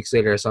like a few weeks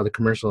later I saw the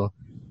commercial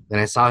and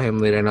I saw him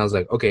later and I was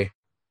like, okay,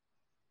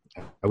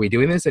 are we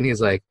doing this? And he's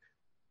like,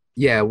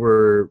 yeah,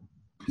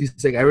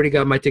 he's like, I already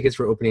got my tickets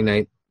for opening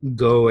night.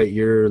 Go at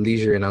your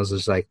leisure. And I was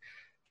just like,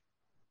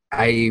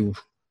 I'm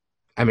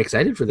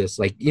excited for this.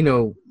 Like,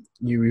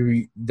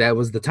 that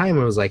was the time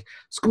where it was like,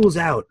 school's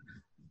out.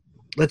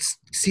 Let's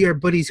see our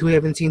buddies who we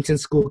haven't seen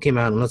since school came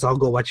out, and let's all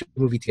go watch a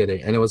movie together.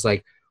 And it was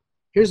like,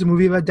 here's a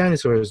movie about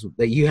dinosaurs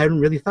that you hadn't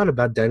really thought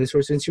about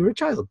dinosaurs since you were a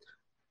child.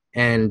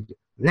 And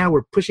now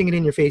we're pushing it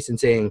in your face and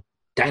saying,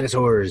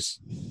 dinosaurs,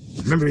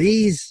 remember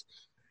these?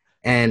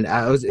 And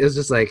it was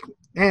just like,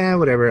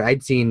 whatever.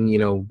 I'd seen,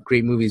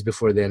 great movies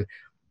before then.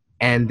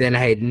 And then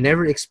I had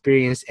never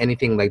experienced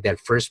anything like that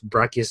first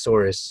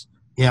Brachiosaurus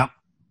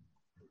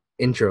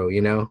intro,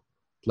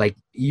 like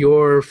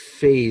your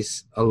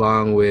face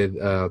along with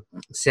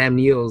Sam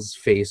Neill's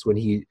face when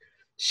he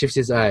shifts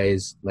his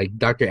eyes, like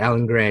Dr.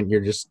 Alan Grant,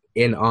 you're just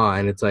in awe.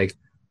 And it's like,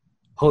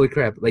 holy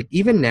crap. Like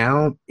even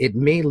now, it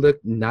may look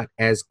not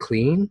as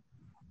clean,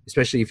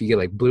 especially if you get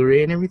like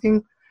Blu-ray and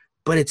everything,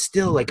 but it's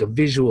still like a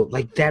visual,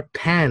 like that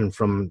pan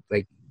from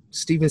like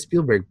Steven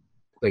Spielberg,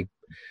 like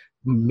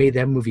made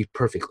that movie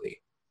perfectly.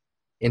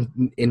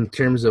 In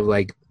terms of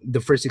like the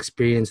first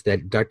experience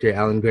that Dr.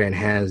 Alan Grant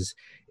has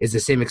is the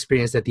same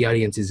experience that the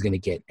audience is going to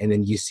get. And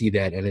then you see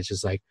that and it's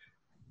just like,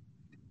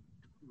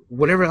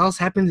 whatever else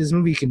happens in this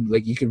movie,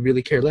 you can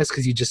really care less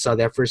because you just saw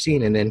that first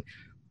scene. And then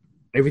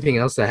everything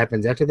else that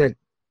happens after that,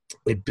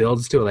 it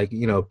builds to like,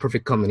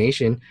 perfect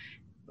culmination,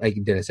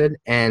 like Dennis said.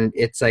 And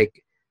it's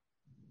like,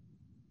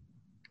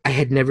 I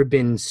had never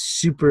been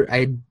I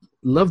had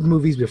loved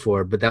movies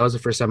before, but that was the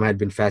first time I had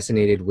been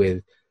fascinated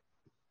with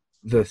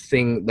the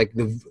thing, like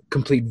the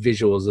complete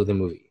visuals of the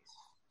movie.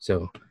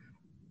 So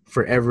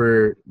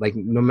forever, like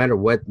no matter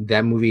what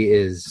that movie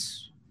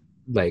is,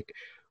 like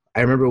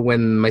I remember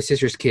when my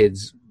sister's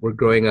kids were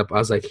growing up, I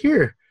was like,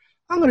 here,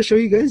 I'm going to show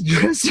you guys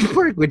Jurassic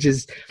Park, which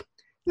is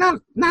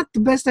not the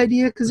best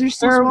idea because they're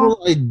so Terrible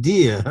small.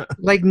 idea.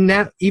 Like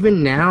now,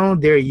 even now,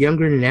 they're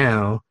younger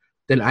now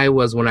than I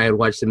was when I had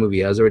watched the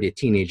movie. I was already a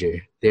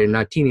teenager. They're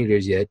not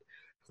teenagers yet.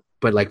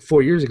 But like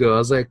 4 years ago, I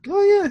was like,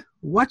 oh yeah,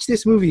 watch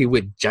this movie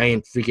with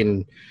giant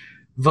freaking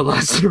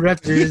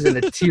velociraptors and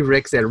a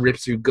T-Rex that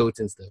rips through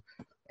goats and stuff.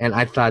 And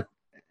I thought,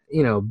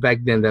 back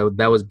then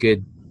that was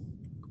good,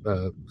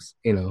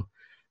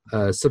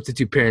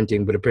 substitute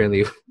parenting. But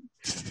apparently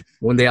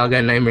when they all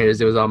got nightmares,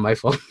 it was all my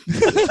fault.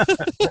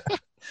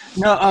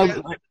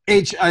 No,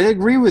 H, I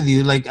agree with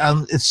you. Like,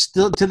 it's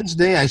still to this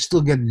day, I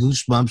still get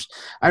goosebumps.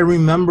 I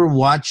remember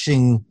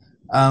watching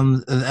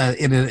in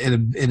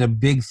a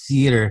big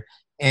theater,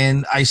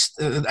 and I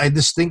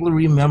distinctly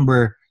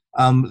remember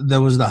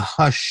there was the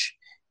hush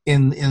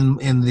in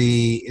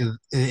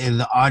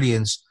the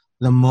audience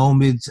the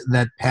moment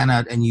that pan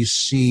out, and you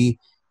see,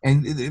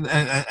 and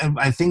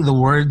I think the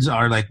words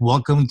are like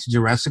 "Welcome to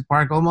Jurassic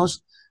Park"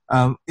 almost.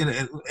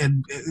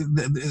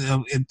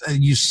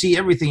 You see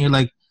everything. You're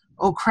like,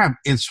 oh crap,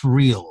 it's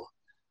real,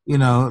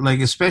 like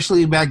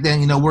especially back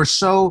then, we're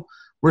so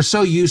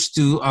used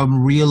to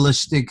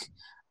realistic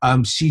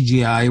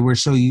CGI. We're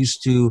so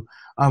used to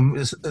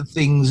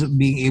things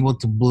being able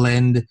to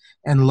blend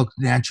and look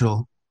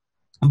natural.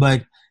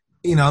 But,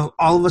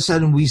 all of a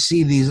sudden we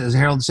see these, as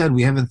Harold said,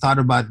 we haven't thought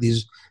about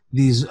these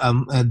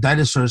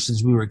dinosaurs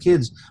since we were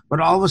kids, but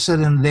all of a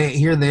sudden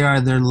here they are,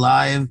 they're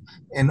live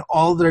in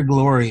all their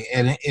glory.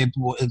 And it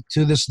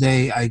to this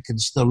day, I can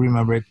still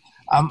remember it.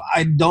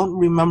 I don't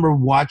remember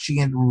watching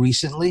it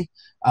recently,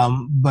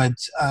 but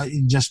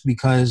just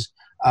because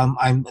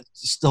I'm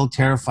still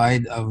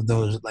terrified of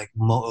those like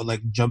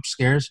jump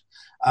scares.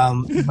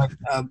 But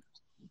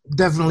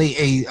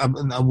definitely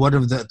one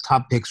of the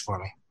top picks for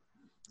me.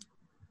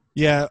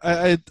 Yeah,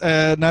 I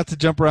not to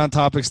jump around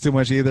topics too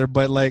much either,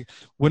 but like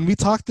when we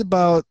talked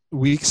about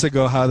weeks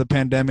ago how the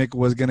pandemic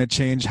was going to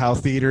change how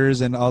theaters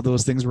and all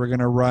those things were going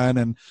to run,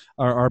 and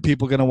are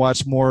people going to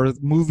watch more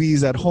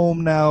movies at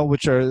home now,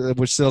 which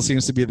still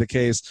seems to be the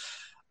case.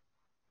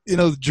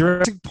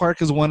 Jurassic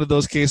Park is one of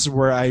those cases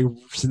where I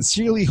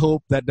sincerely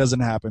hope that doesn't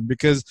happen,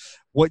 because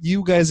what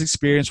you guys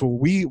experienced,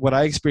 what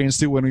I experienced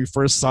too when we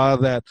first saw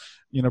that,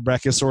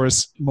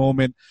 Brachiosaurus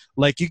moment,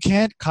 like you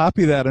can't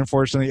copy that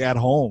unfortunately at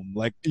home.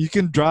 Like you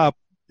can drop,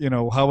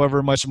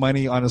 however much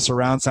money on a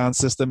surround sound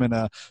system and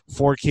a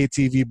 4K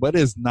TV, but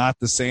it is not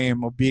the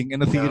same of being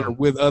in a theater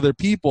with other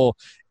people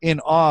in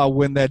awe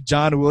when that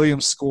John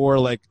Williams score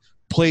like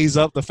plays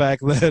up the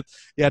fact that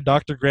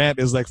Dr. Grant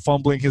is like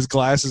fumbling his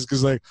glasses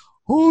because like,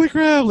 holy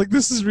crap, like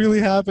this is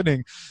really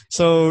happening.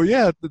 So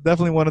yeah,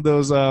 definitely one of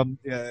those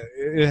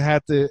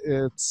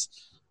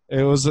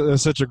it was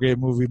such a great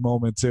movie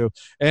moment too.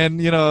 And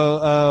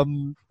I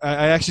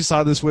actually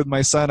saw this with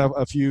my son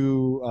a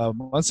few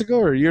months ago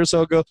or a year or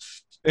so ago,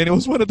 and it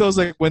was one of those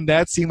like when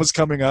that scene was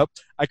coming up,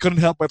 I couldn't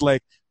help but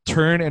like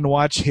turn and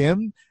watch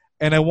him,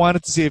 and I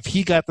wanted to see if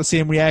he got the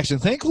same reaction.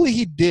 Thankfully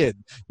he did.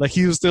 Like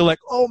he was still like,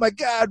 oh my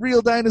god,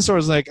 real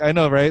dinosaurs. Like, I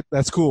know, right?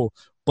 That's cool.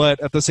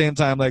 But at the same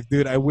time, like,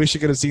 dude, I wish you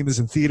could have seen this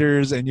in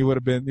theaters, and you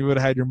would have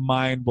had your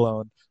mind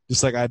blown,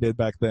 just like I did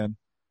back then.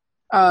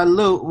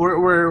 Lou,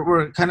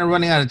 we're kind of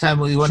running out of time.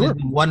 We want to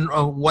do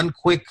one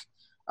quick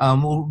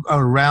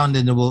round,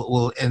 and then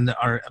we'll end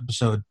our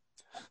episode.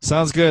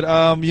 Sounds good.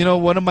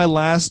 One of my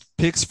last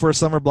picks for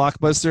summer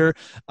blockbuster,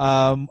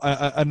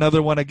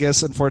 another one, I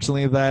guess,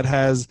 unfortunately, that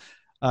has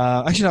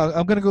Actually, no,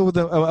 I'm going to go with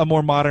a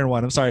more modern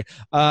one. I'm sorry.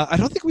 I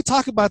don't think we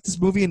talk about this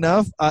movie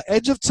enough.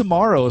 Edge of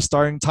Tomorrow,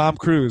 starring Tom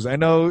Cruise. I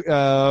know,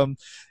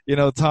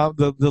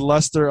 the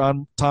luster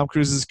on Tom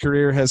Cruise's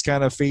career has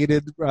kind of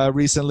faded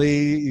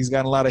recently. He's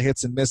gotten a lot of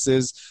hits and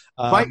misses.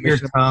 Bite your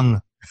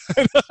tongue.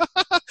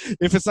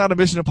 If it's not a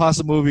Mission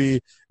Impossible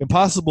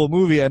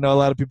movie, I know a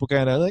lot of people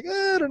kind of like,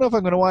 I don't know if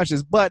I'm going to watch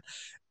this. But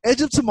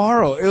Edge of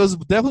Tomorrow, it was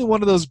definitely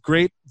one of those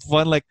great,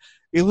 fun, like,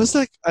 it was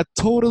like a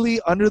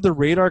totally under the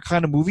radar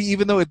kind of movie,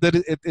 even though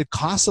it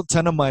cost a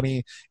ton of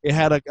money. It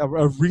had a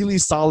really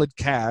solid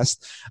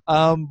cast.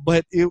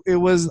 But it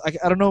was,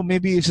 I don't know,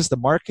 maybe it's just the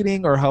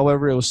marketing or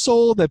however it was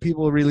sold that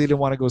people really didn't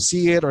want to go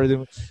see it, or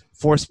they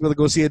forced people to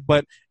go see it.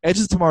 But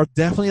Edge of Tomorrow,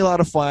 definitely a lot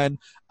of fun.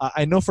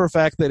 I know for a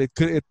fact that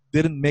it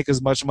didn't make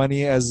as much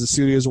money as the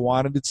studios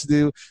wanted it to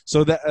do.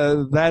 So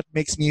that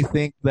makes me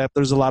think that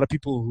there's a lot of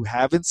people who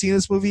haven't seen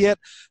this movie yet.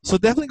 So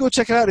definitely go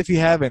check it out if you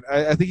haven't.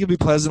 I think you'll be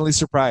pleasantly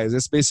surprised.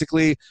 It's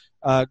basically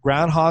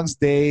Groundhog's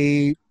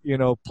Day,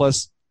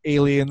 plus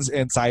aliens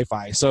and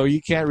sci-fi. So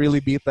you can't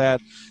really beat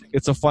that.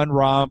 It's a fun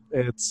romp.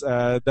 It's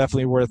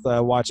definitely worth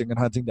watching and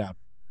hunting down.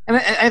 And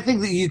I think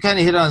that you kind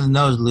of hit on the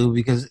nose, Lou,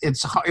 because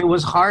it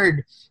was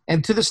hard,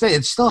 and to this day,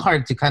 it's still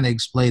hard to kind of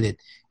explain it.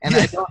 And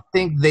I don't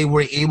think they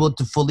were able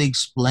to fully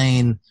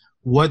explain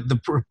what the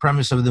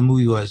premise of the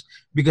movie was,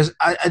 because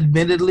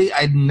admittedly,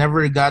 I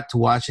never got to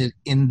watch it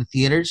in the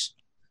theaters,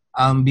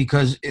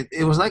 because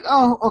it was like,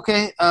 oh,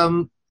 okay,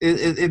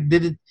 it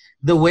did it.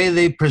 The way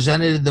they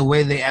presented it, the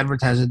way they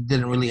advertised it,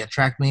 didn't really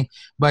attract me.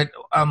 But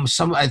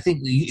I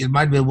think it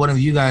might have been one of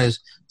you guys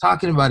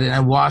talking about it, and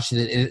I watched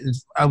it.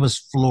 I was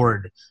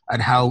floored at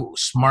how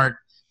smart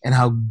and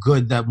how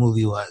good that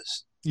movie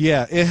was.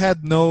 Yeah, it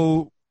had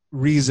no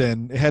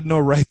reason. It had no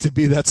right to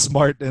be that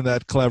smart and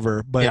that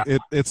clever, but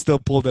it still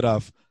pulled it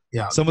off.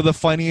 Yeah. Some of the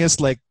funniest,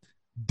 like,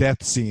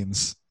 death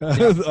scenes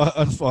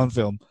on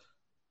film.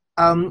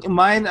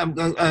 Mine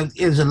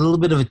is a little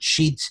bit of a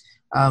cheat.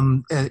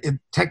 It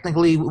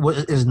technically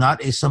is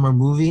not a summer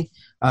movie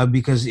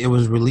because it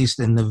was released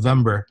in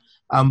November.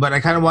 But I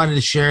kind of wanted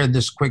to share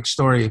this quick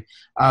story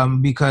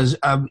because,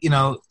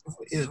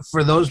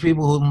 for those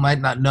people who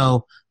might not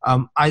know,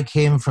 I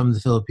came from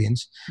the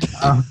Philippines.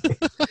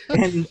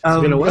 And, it's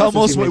been a while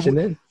since you mentioned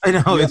it. I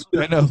know. Yeah, it's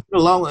been a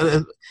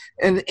long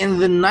and in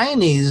the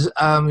 90s,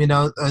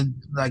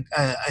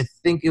 I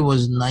think it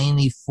was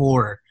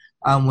 94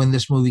 when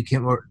this movie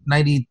came, or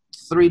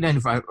 93,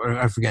 95, or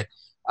I forget.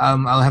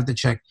 I'll have to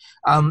check.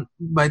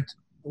 But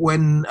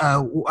when,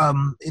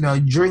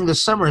 during the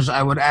summers,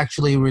 I would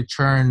actually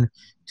return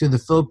to the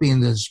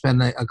Philippines and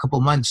spend a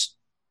couple months.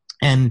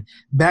 And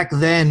back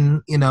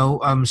then,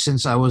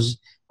 since I was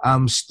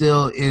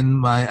still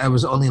I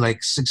was only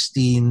like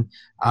 16.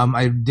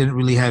 I didn't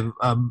really have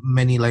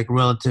many like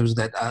relatives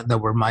that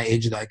were my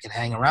age that I could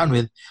hang around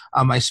with.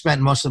 I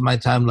spent most of my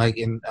time like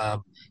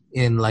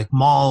in like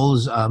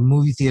malls,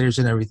 movie theaters,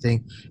 and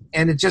everything.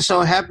 And it just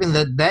so happened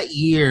that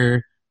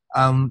year,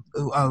 the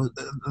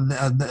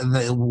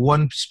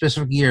one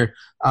specific year,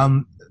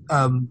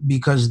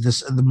 because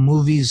the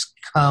movies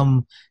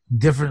come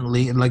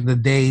differently, like the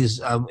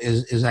days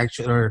is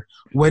actually, or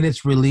when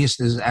it's released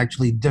is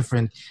actually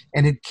different,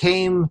 and it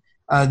came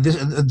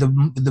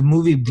the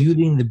movie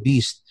Beauty and the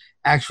Beast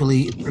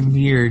actually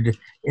premiered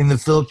in the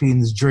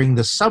Philippines during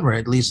the summer,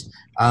 at least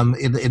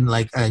in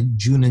like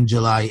June and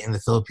July in the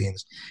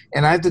Philippines.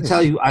 And I have to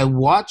tell you, I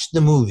watched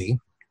the movie.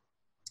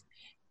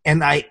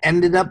 And I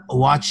ended up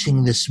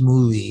watching this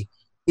movie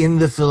in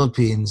the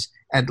Philippines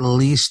at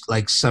least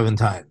like 7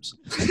 times.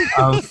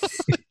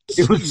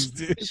 It was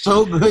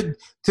so good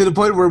to the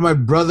point where my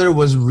brother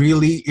was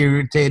really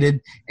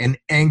irritated and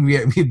angry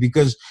at me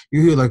because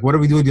you're like, what are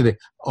we doing today?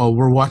 Oh,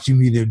 we're watching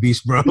Beauty and the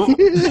Beast, bro.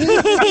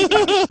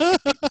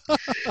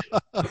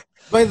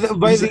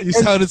 You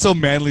sounded so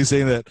manly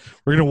saying that.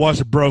 We're going to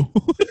watch it, bro.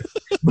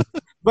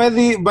 By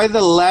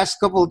the last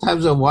couple of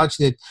times I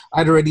watched it,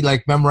 I'd already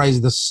like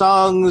memorized the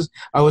songs.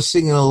 I was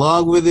singing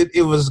along with it.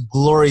 It was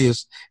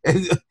glorious,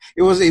 and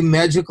it was a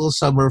magical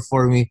summer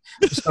for me.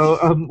 So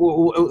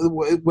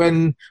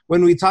when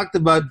we talked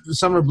about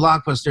summer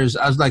blockbusters,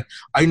 I was like,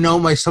 I know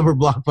my summer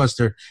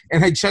blockbuster,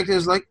 and I checked. It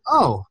was like,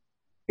 oh,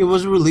 it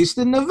was released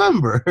in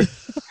November.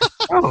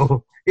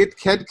 Oh, it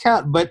can't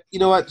count. But you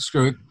know what?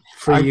 Screw it.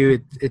 For you,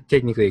 it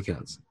technically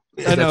counts.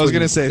 I know. I was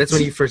gonna say that's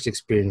when you first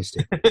experienced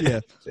it. Yeah.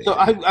 So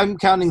I'm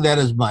counting that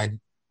as mine.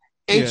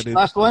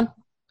 Last one.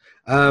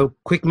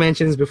 Quick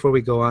mentions before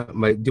we go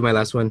on. Do my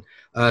last one.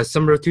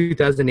 Summer of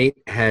 2008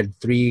 had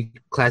 3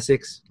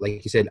 classics,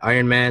 like you said: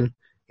 Iron Man,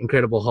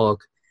 Incredible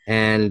Hulk,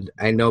 and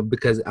I know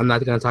because I'm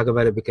not going to talk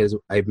about it because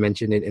I've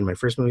mentioned it in my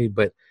first movie,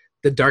 but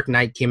The Dark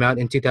Knight came out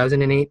in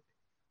 2008,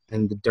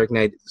 and The Dark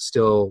Knight is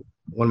still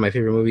one of my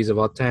favorite movies of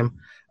all time.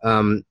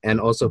 And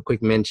also,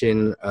 quick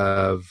mention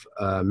of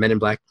Men in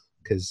Black,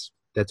 because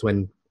that's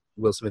when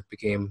Will Smith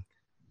became,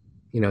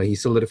 he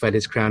solidified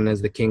his crown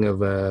as the king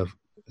of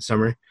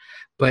summer.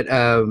 But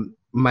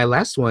my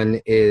last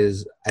one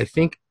is, I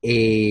think,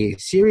 a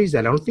series that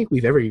I don't think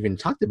we've ever even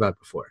talked about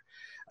before.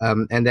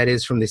 And that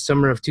is from the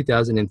summer of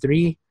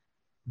 2003,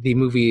 the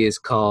movie is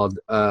called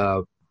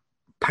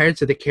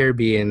Pirates of the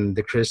Caribbean: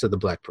 The Curse of the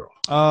Black Pearl.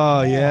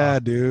 Oh yeah,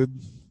 dude.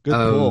 Good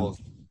pull.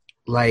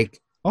 Like,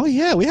 oh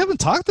yeah, we haven't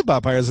talked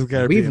about Pirates of the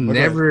Caribbean.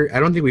 I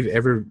don't think we've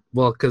ever.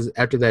 Well, because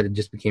after that, it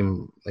just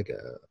became like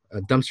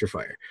a dumpster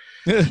fire.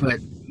 But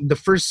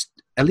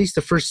at least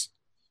the first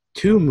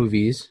two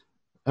movies,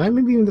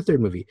 maybe even the third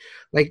movie,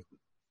 like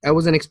I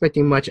wasn't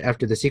expecting much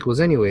after the sequels,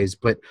 anyways.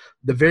 But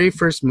the very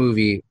first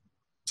movie,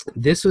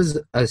 this was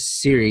a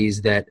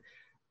series that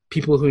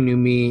people who knew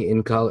me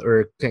in college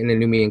or kind of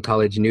knew me in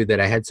college knew that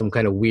I had some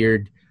kind of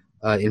weird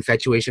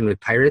infatuation with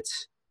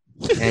pirates.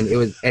 And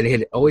it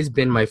had always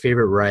been my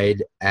favorite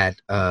ride at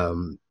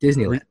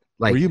Disneyland.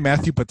 Were you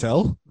Matthew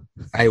Patel?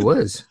 I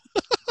was.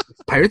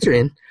 Pirates are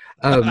in.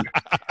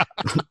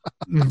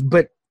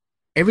 But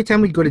every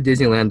time we'd go to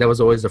Disneyland, that was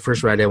always the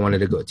first ride I wanted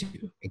to go to,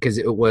 because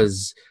it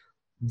was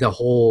the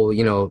whole,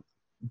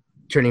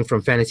 turning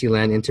from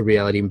Fantasyland into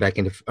reality and back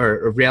into,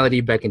 or reality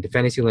back into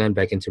Fantasyland,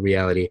 back into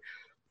reality,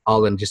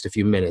 all in just a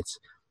few minutes.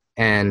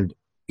 And,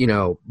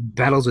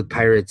 battles with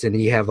pirates, and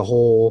you have the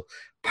whole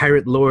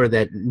pirate lore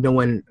that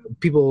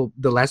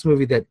the last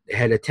movie that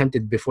had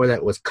attempted before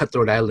that was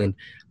Cutthroat Island,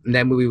 and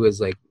that movie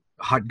was like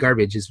hot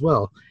garbage as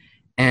well.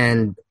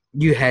 And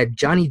you had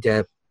Johnny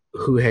Depp,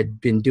 who had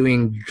been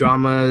doing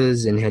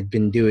dramas and had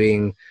been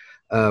doing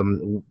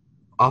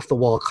off the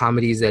wall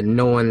comedies that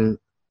no one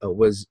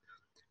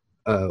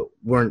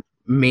weren't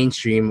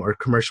mainstream or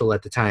commercial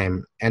at the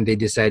time, and they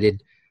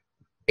decided,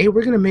 hey,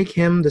 we're gonna make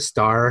him the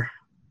star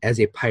as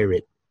a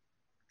pirate.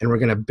 And we're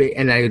going to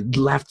and I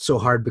laughed so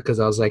hard because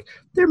I was like,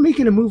 they're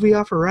making a movie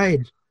off a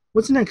ride.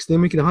 What's next? They're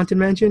making a Haunted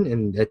Mansion?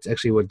 And that's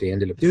actually what they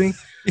ended up doing.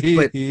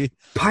 But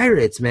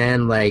pirates,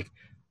 man, like,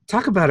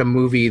 talk about a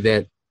movie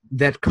that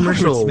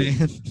commercial,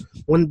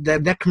 when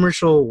that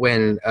commercial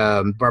when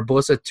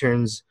Barbossa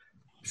turns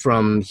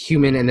from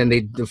human and then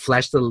they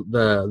flash the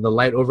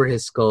light over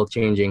his skull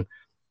changing,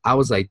 I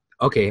was like,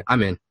 okay,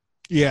 I'm in.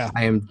 Yeah.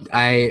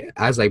 I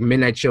was like,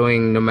 midnight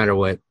showing no matter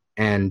what.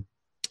 And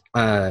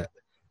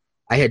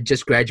I had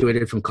just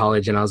graduated from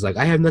college, and I was like,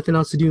 I have nothing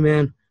else to do,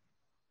 man.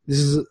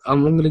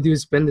 I'm going to do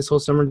is spend this whole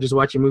summer just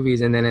watching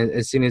movies. And then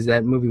as soon as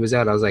that movie was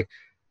out, I was like,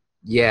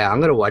 yeah, I'm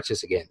going to watch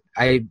this again.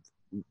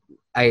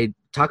 I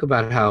talk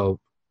about how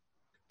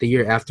the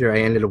year after I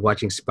ended up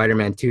watching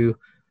Spider-Man 2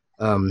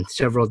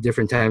 several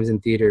different times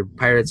in theater.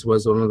 Pirates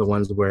was one of the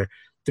ones where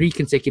 3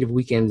 consecutive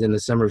weekends in the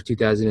summer of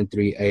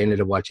 2003, I ended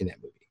up watching that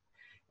movie.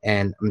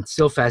 And I'm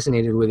still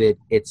fascinated with it.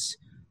 It's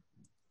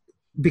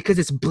because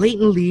it's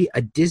blatantly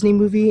a Disney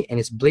movie, and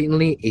it's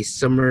blatantly a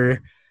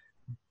summer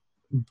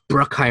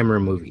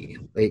Bruckheimer movie.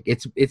 Like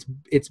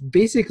it's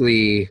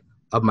basically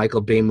a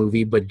Michael Bay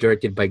movie, but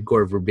directed by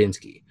Gore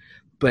Verbinski.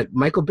 But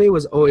Michael Bay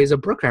was always a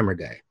Bruckheimer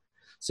guy,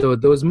 so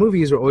those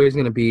movies were always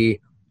going to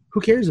be, who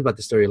cares about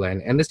the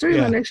storyline? And the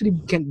storyline actually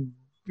can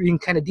be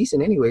kind of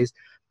decent, anyways.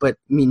 But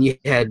I mean, you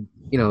had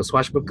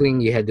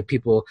swashbuckling, you had the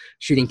people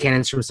shooting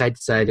cannons from side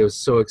to side. It was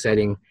so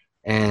exciting.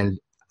 And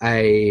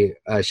I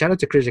shout out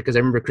to Krisha, because I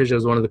remember Krisha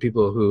was one of the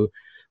people who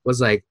was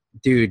like,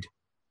 dude,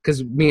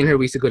 because me and her,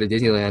 we used to go to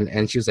Disneyland,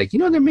 and she was like,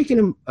 they're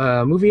making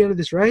a movie out of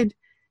this ride.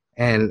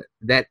 And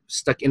that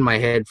stuck in my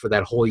head for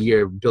that whole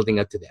year building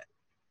up to that.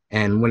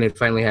 And when it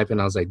finally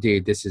happened, I was like,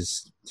 dude, this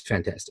is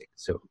fantastic.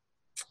 So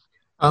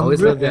I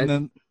always love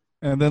that.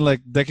 And then like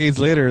decades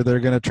later,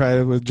 they're going to try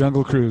it with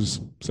Jungle Cruise.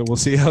 So we'll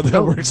see how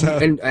that works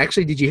out. And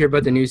actually, did you hear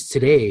about the news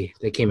today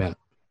that came out?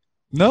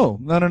 No.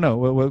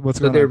 What's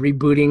going on? They're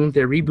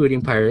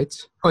rebooting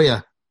Pirates. Oh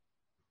yeah.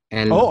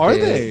 And are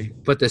they?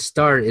 But the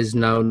star is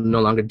now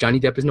no longer,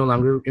 Johnny Depp is no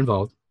longer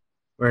involved,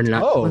 or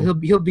not. Oh. Well,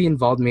 he'll be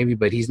involved maybe,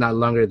 but he's not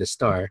longer the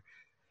star.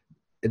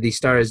 The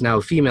star is now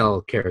a female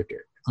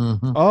character.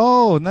 Mm-hmm.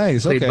 Oh,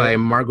 nice. Played by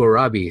Margot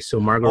Robbie. So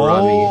Margot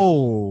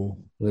Robbie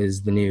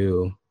was the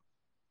new.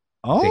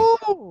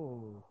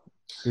 Oh.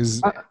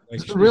 Is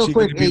real she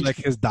quick, be like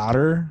his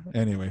daughter?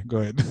 Anyway, go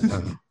ahead.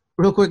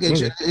 Real quick,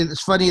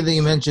 it's funny that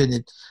you mentioned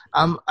it.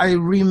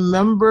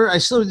 I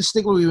still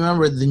distinctly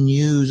remember the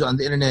news on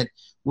the internet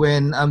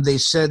when they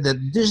said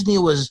that Disney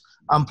was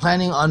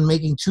planning on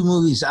making 2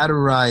 movies out of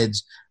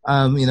rides.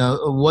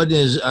 One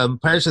is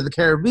Pirates of the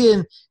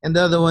Caribbean, and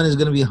the other one is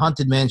going to be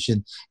Haunted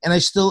Mansion. And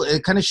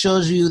it kind of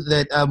shows you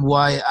that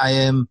why I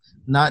am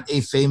not a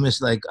famous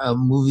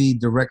movie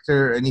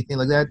director or anything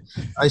like that.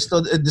 I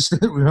still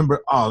distinctly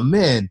remember, oh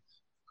man,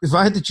 if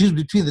I had to choose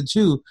between the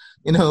two,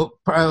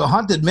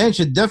 Haunted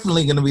Mansion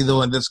definitely going to be the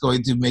one that's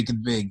going to make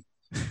it big.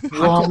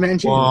 Haunted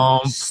Mansion,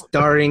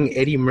 starring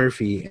Eddie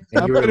Murphy.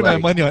 And I'm putting my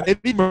money on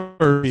Eddie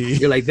Murphy.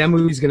 You're like, that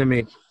movie's going to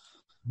make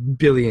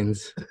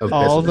billions of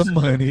pesos. All the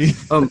money.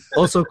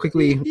 Also,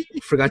 quickly,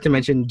 forgot to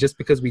mention, just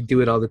because we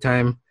do it all the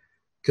time,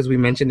 because we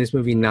mentioned this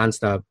movie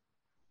nonstop,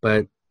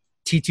 but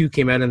T2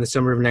 came out in the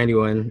summer of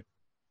 91,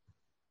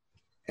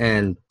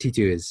 and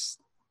T2 is...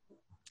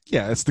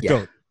 Yeah, it's the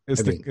GOAT.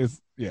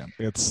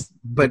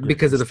 But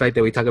because of the fact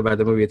that we talk about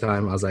the movie at the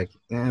time, I was like,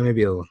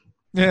 maybe it'll...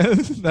 Yeah,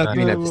 not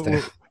this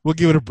time. We'll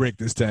give it a break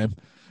this time.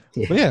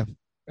 Yeah. But yeah,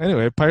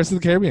 anyway, Pirates of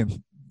the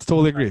Caribbean.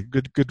 Totally agree.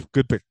 Good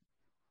pick.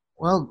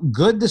 Well,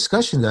 good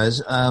discussion,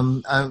 guys.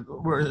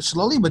 We're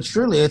slowly but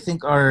surely. I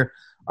think our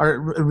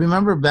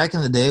remember back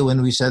in the day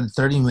when we said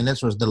 30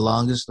 minutes was the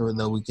longest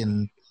that we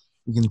can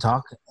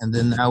talk, and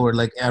then now we're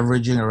like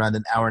averaging around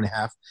an hour and a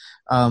half.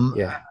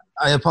 Yeah.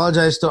 I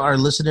apologize to our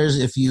listeners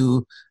if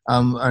you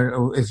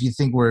if you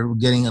think we're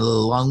getting a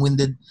little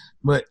long-winded,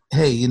 but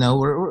hey, you know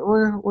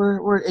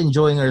we're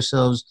enjoying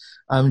ourselves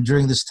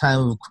during this time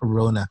of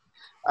Corona.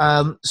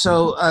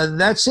 So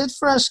that's it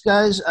for us,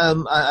 guys.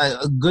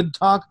 A good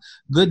talk,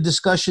 good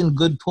discussion,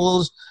 good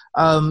polls.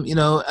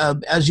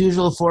 As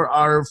usual for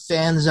our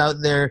fans out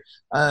there,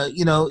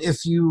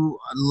 if you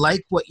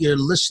like what you're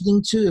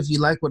listening to, if you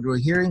like what we're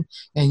hearing,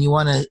 and you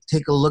want to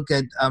take a look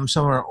at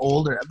some of our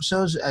older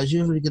episodes, as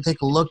usual, you can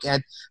take a look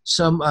at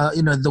some,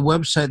 the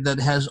website that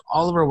has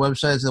all of our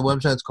websites. The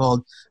website's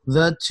called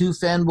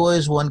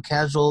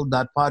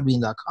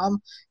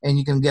the2fanboys1casual.podbean.com, and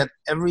you can get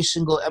every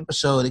single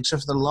episode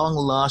except for the long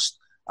lost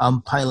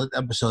pilot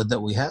episode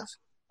that we have.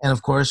 And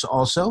of course,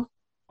 also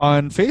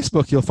on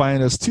Facebook, you'll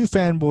find us, Two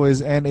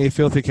Fanboys and a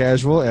Filthy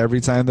Casual.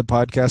 Every time the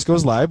podcast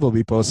goes live, we'll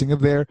be posting it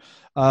there.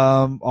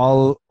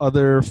 All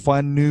other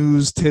fun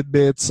news,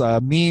 tidbits,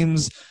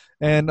 memes,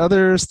 and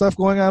other stuff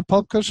going on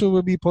pop culture,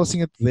 we'll be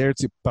posting it there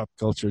too. Pop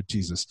culture,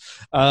 Jesus.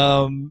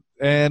 And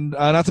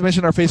not to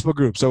mention our Facebook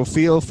group. So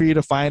feel free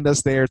to find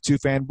us there, Two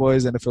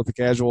Fanboys and a Filthy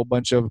Casual, a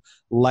bunch of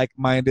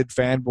like-minded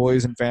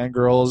fanboys and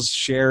fangirls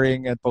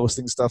sharing and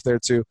posting stuff there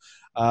too.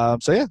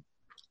 So yeah.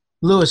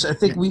 Lewis, I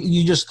think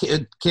you just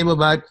came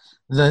about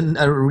the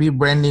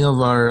rebranding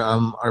of our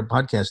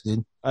podcast,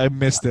 dude. I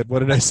missed it. What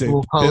did I say?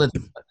 We'll call it.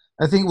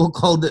 I think we'll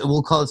call it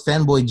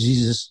Fanboy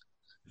Jesus.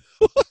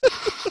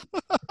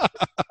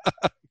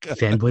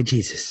 Fanboy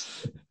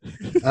Jesus.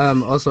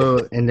 Also,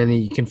 and then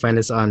you can find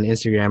us on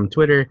Instagram,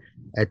 Twitter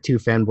at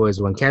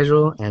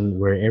 2fanboys1casual, and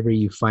wherever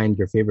you find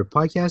your favorite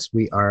podcast,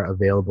 we are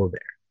available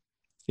there.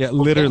 Yeah,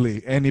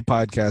 literally any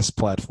podcast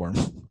platform.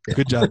 Yeah.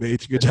 Good job,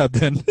 H. Good job,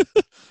 Ben.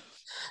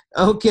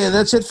 Okay,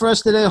 that's it for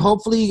us today.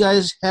 Hopefully you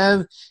guys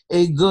have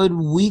a good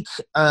week.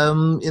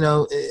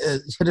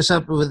 Hit us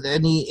up with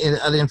any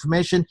other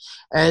information.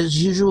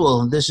 As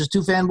usual, this is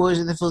Two Fanboys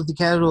and the Filthy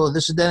Casual.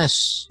 This is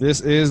Dennis. This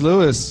is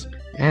Lewis.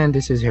 And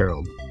this is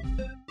Harold.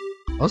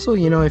 Also,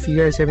 if you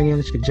guys have any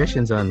other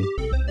suggestions on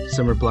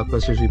summer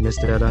blockbusters we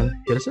missed out on,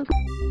 hit us up.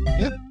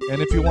 Yeah,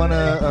 and if you want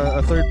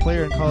a third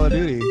player in Call of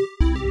Duty,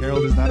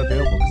 Harold is not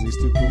available because he's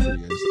too cool for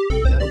you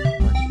guys.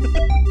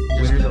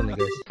 Winners only,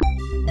 guys.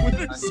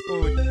 Winners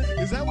only.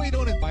 Is that why you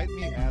don't invite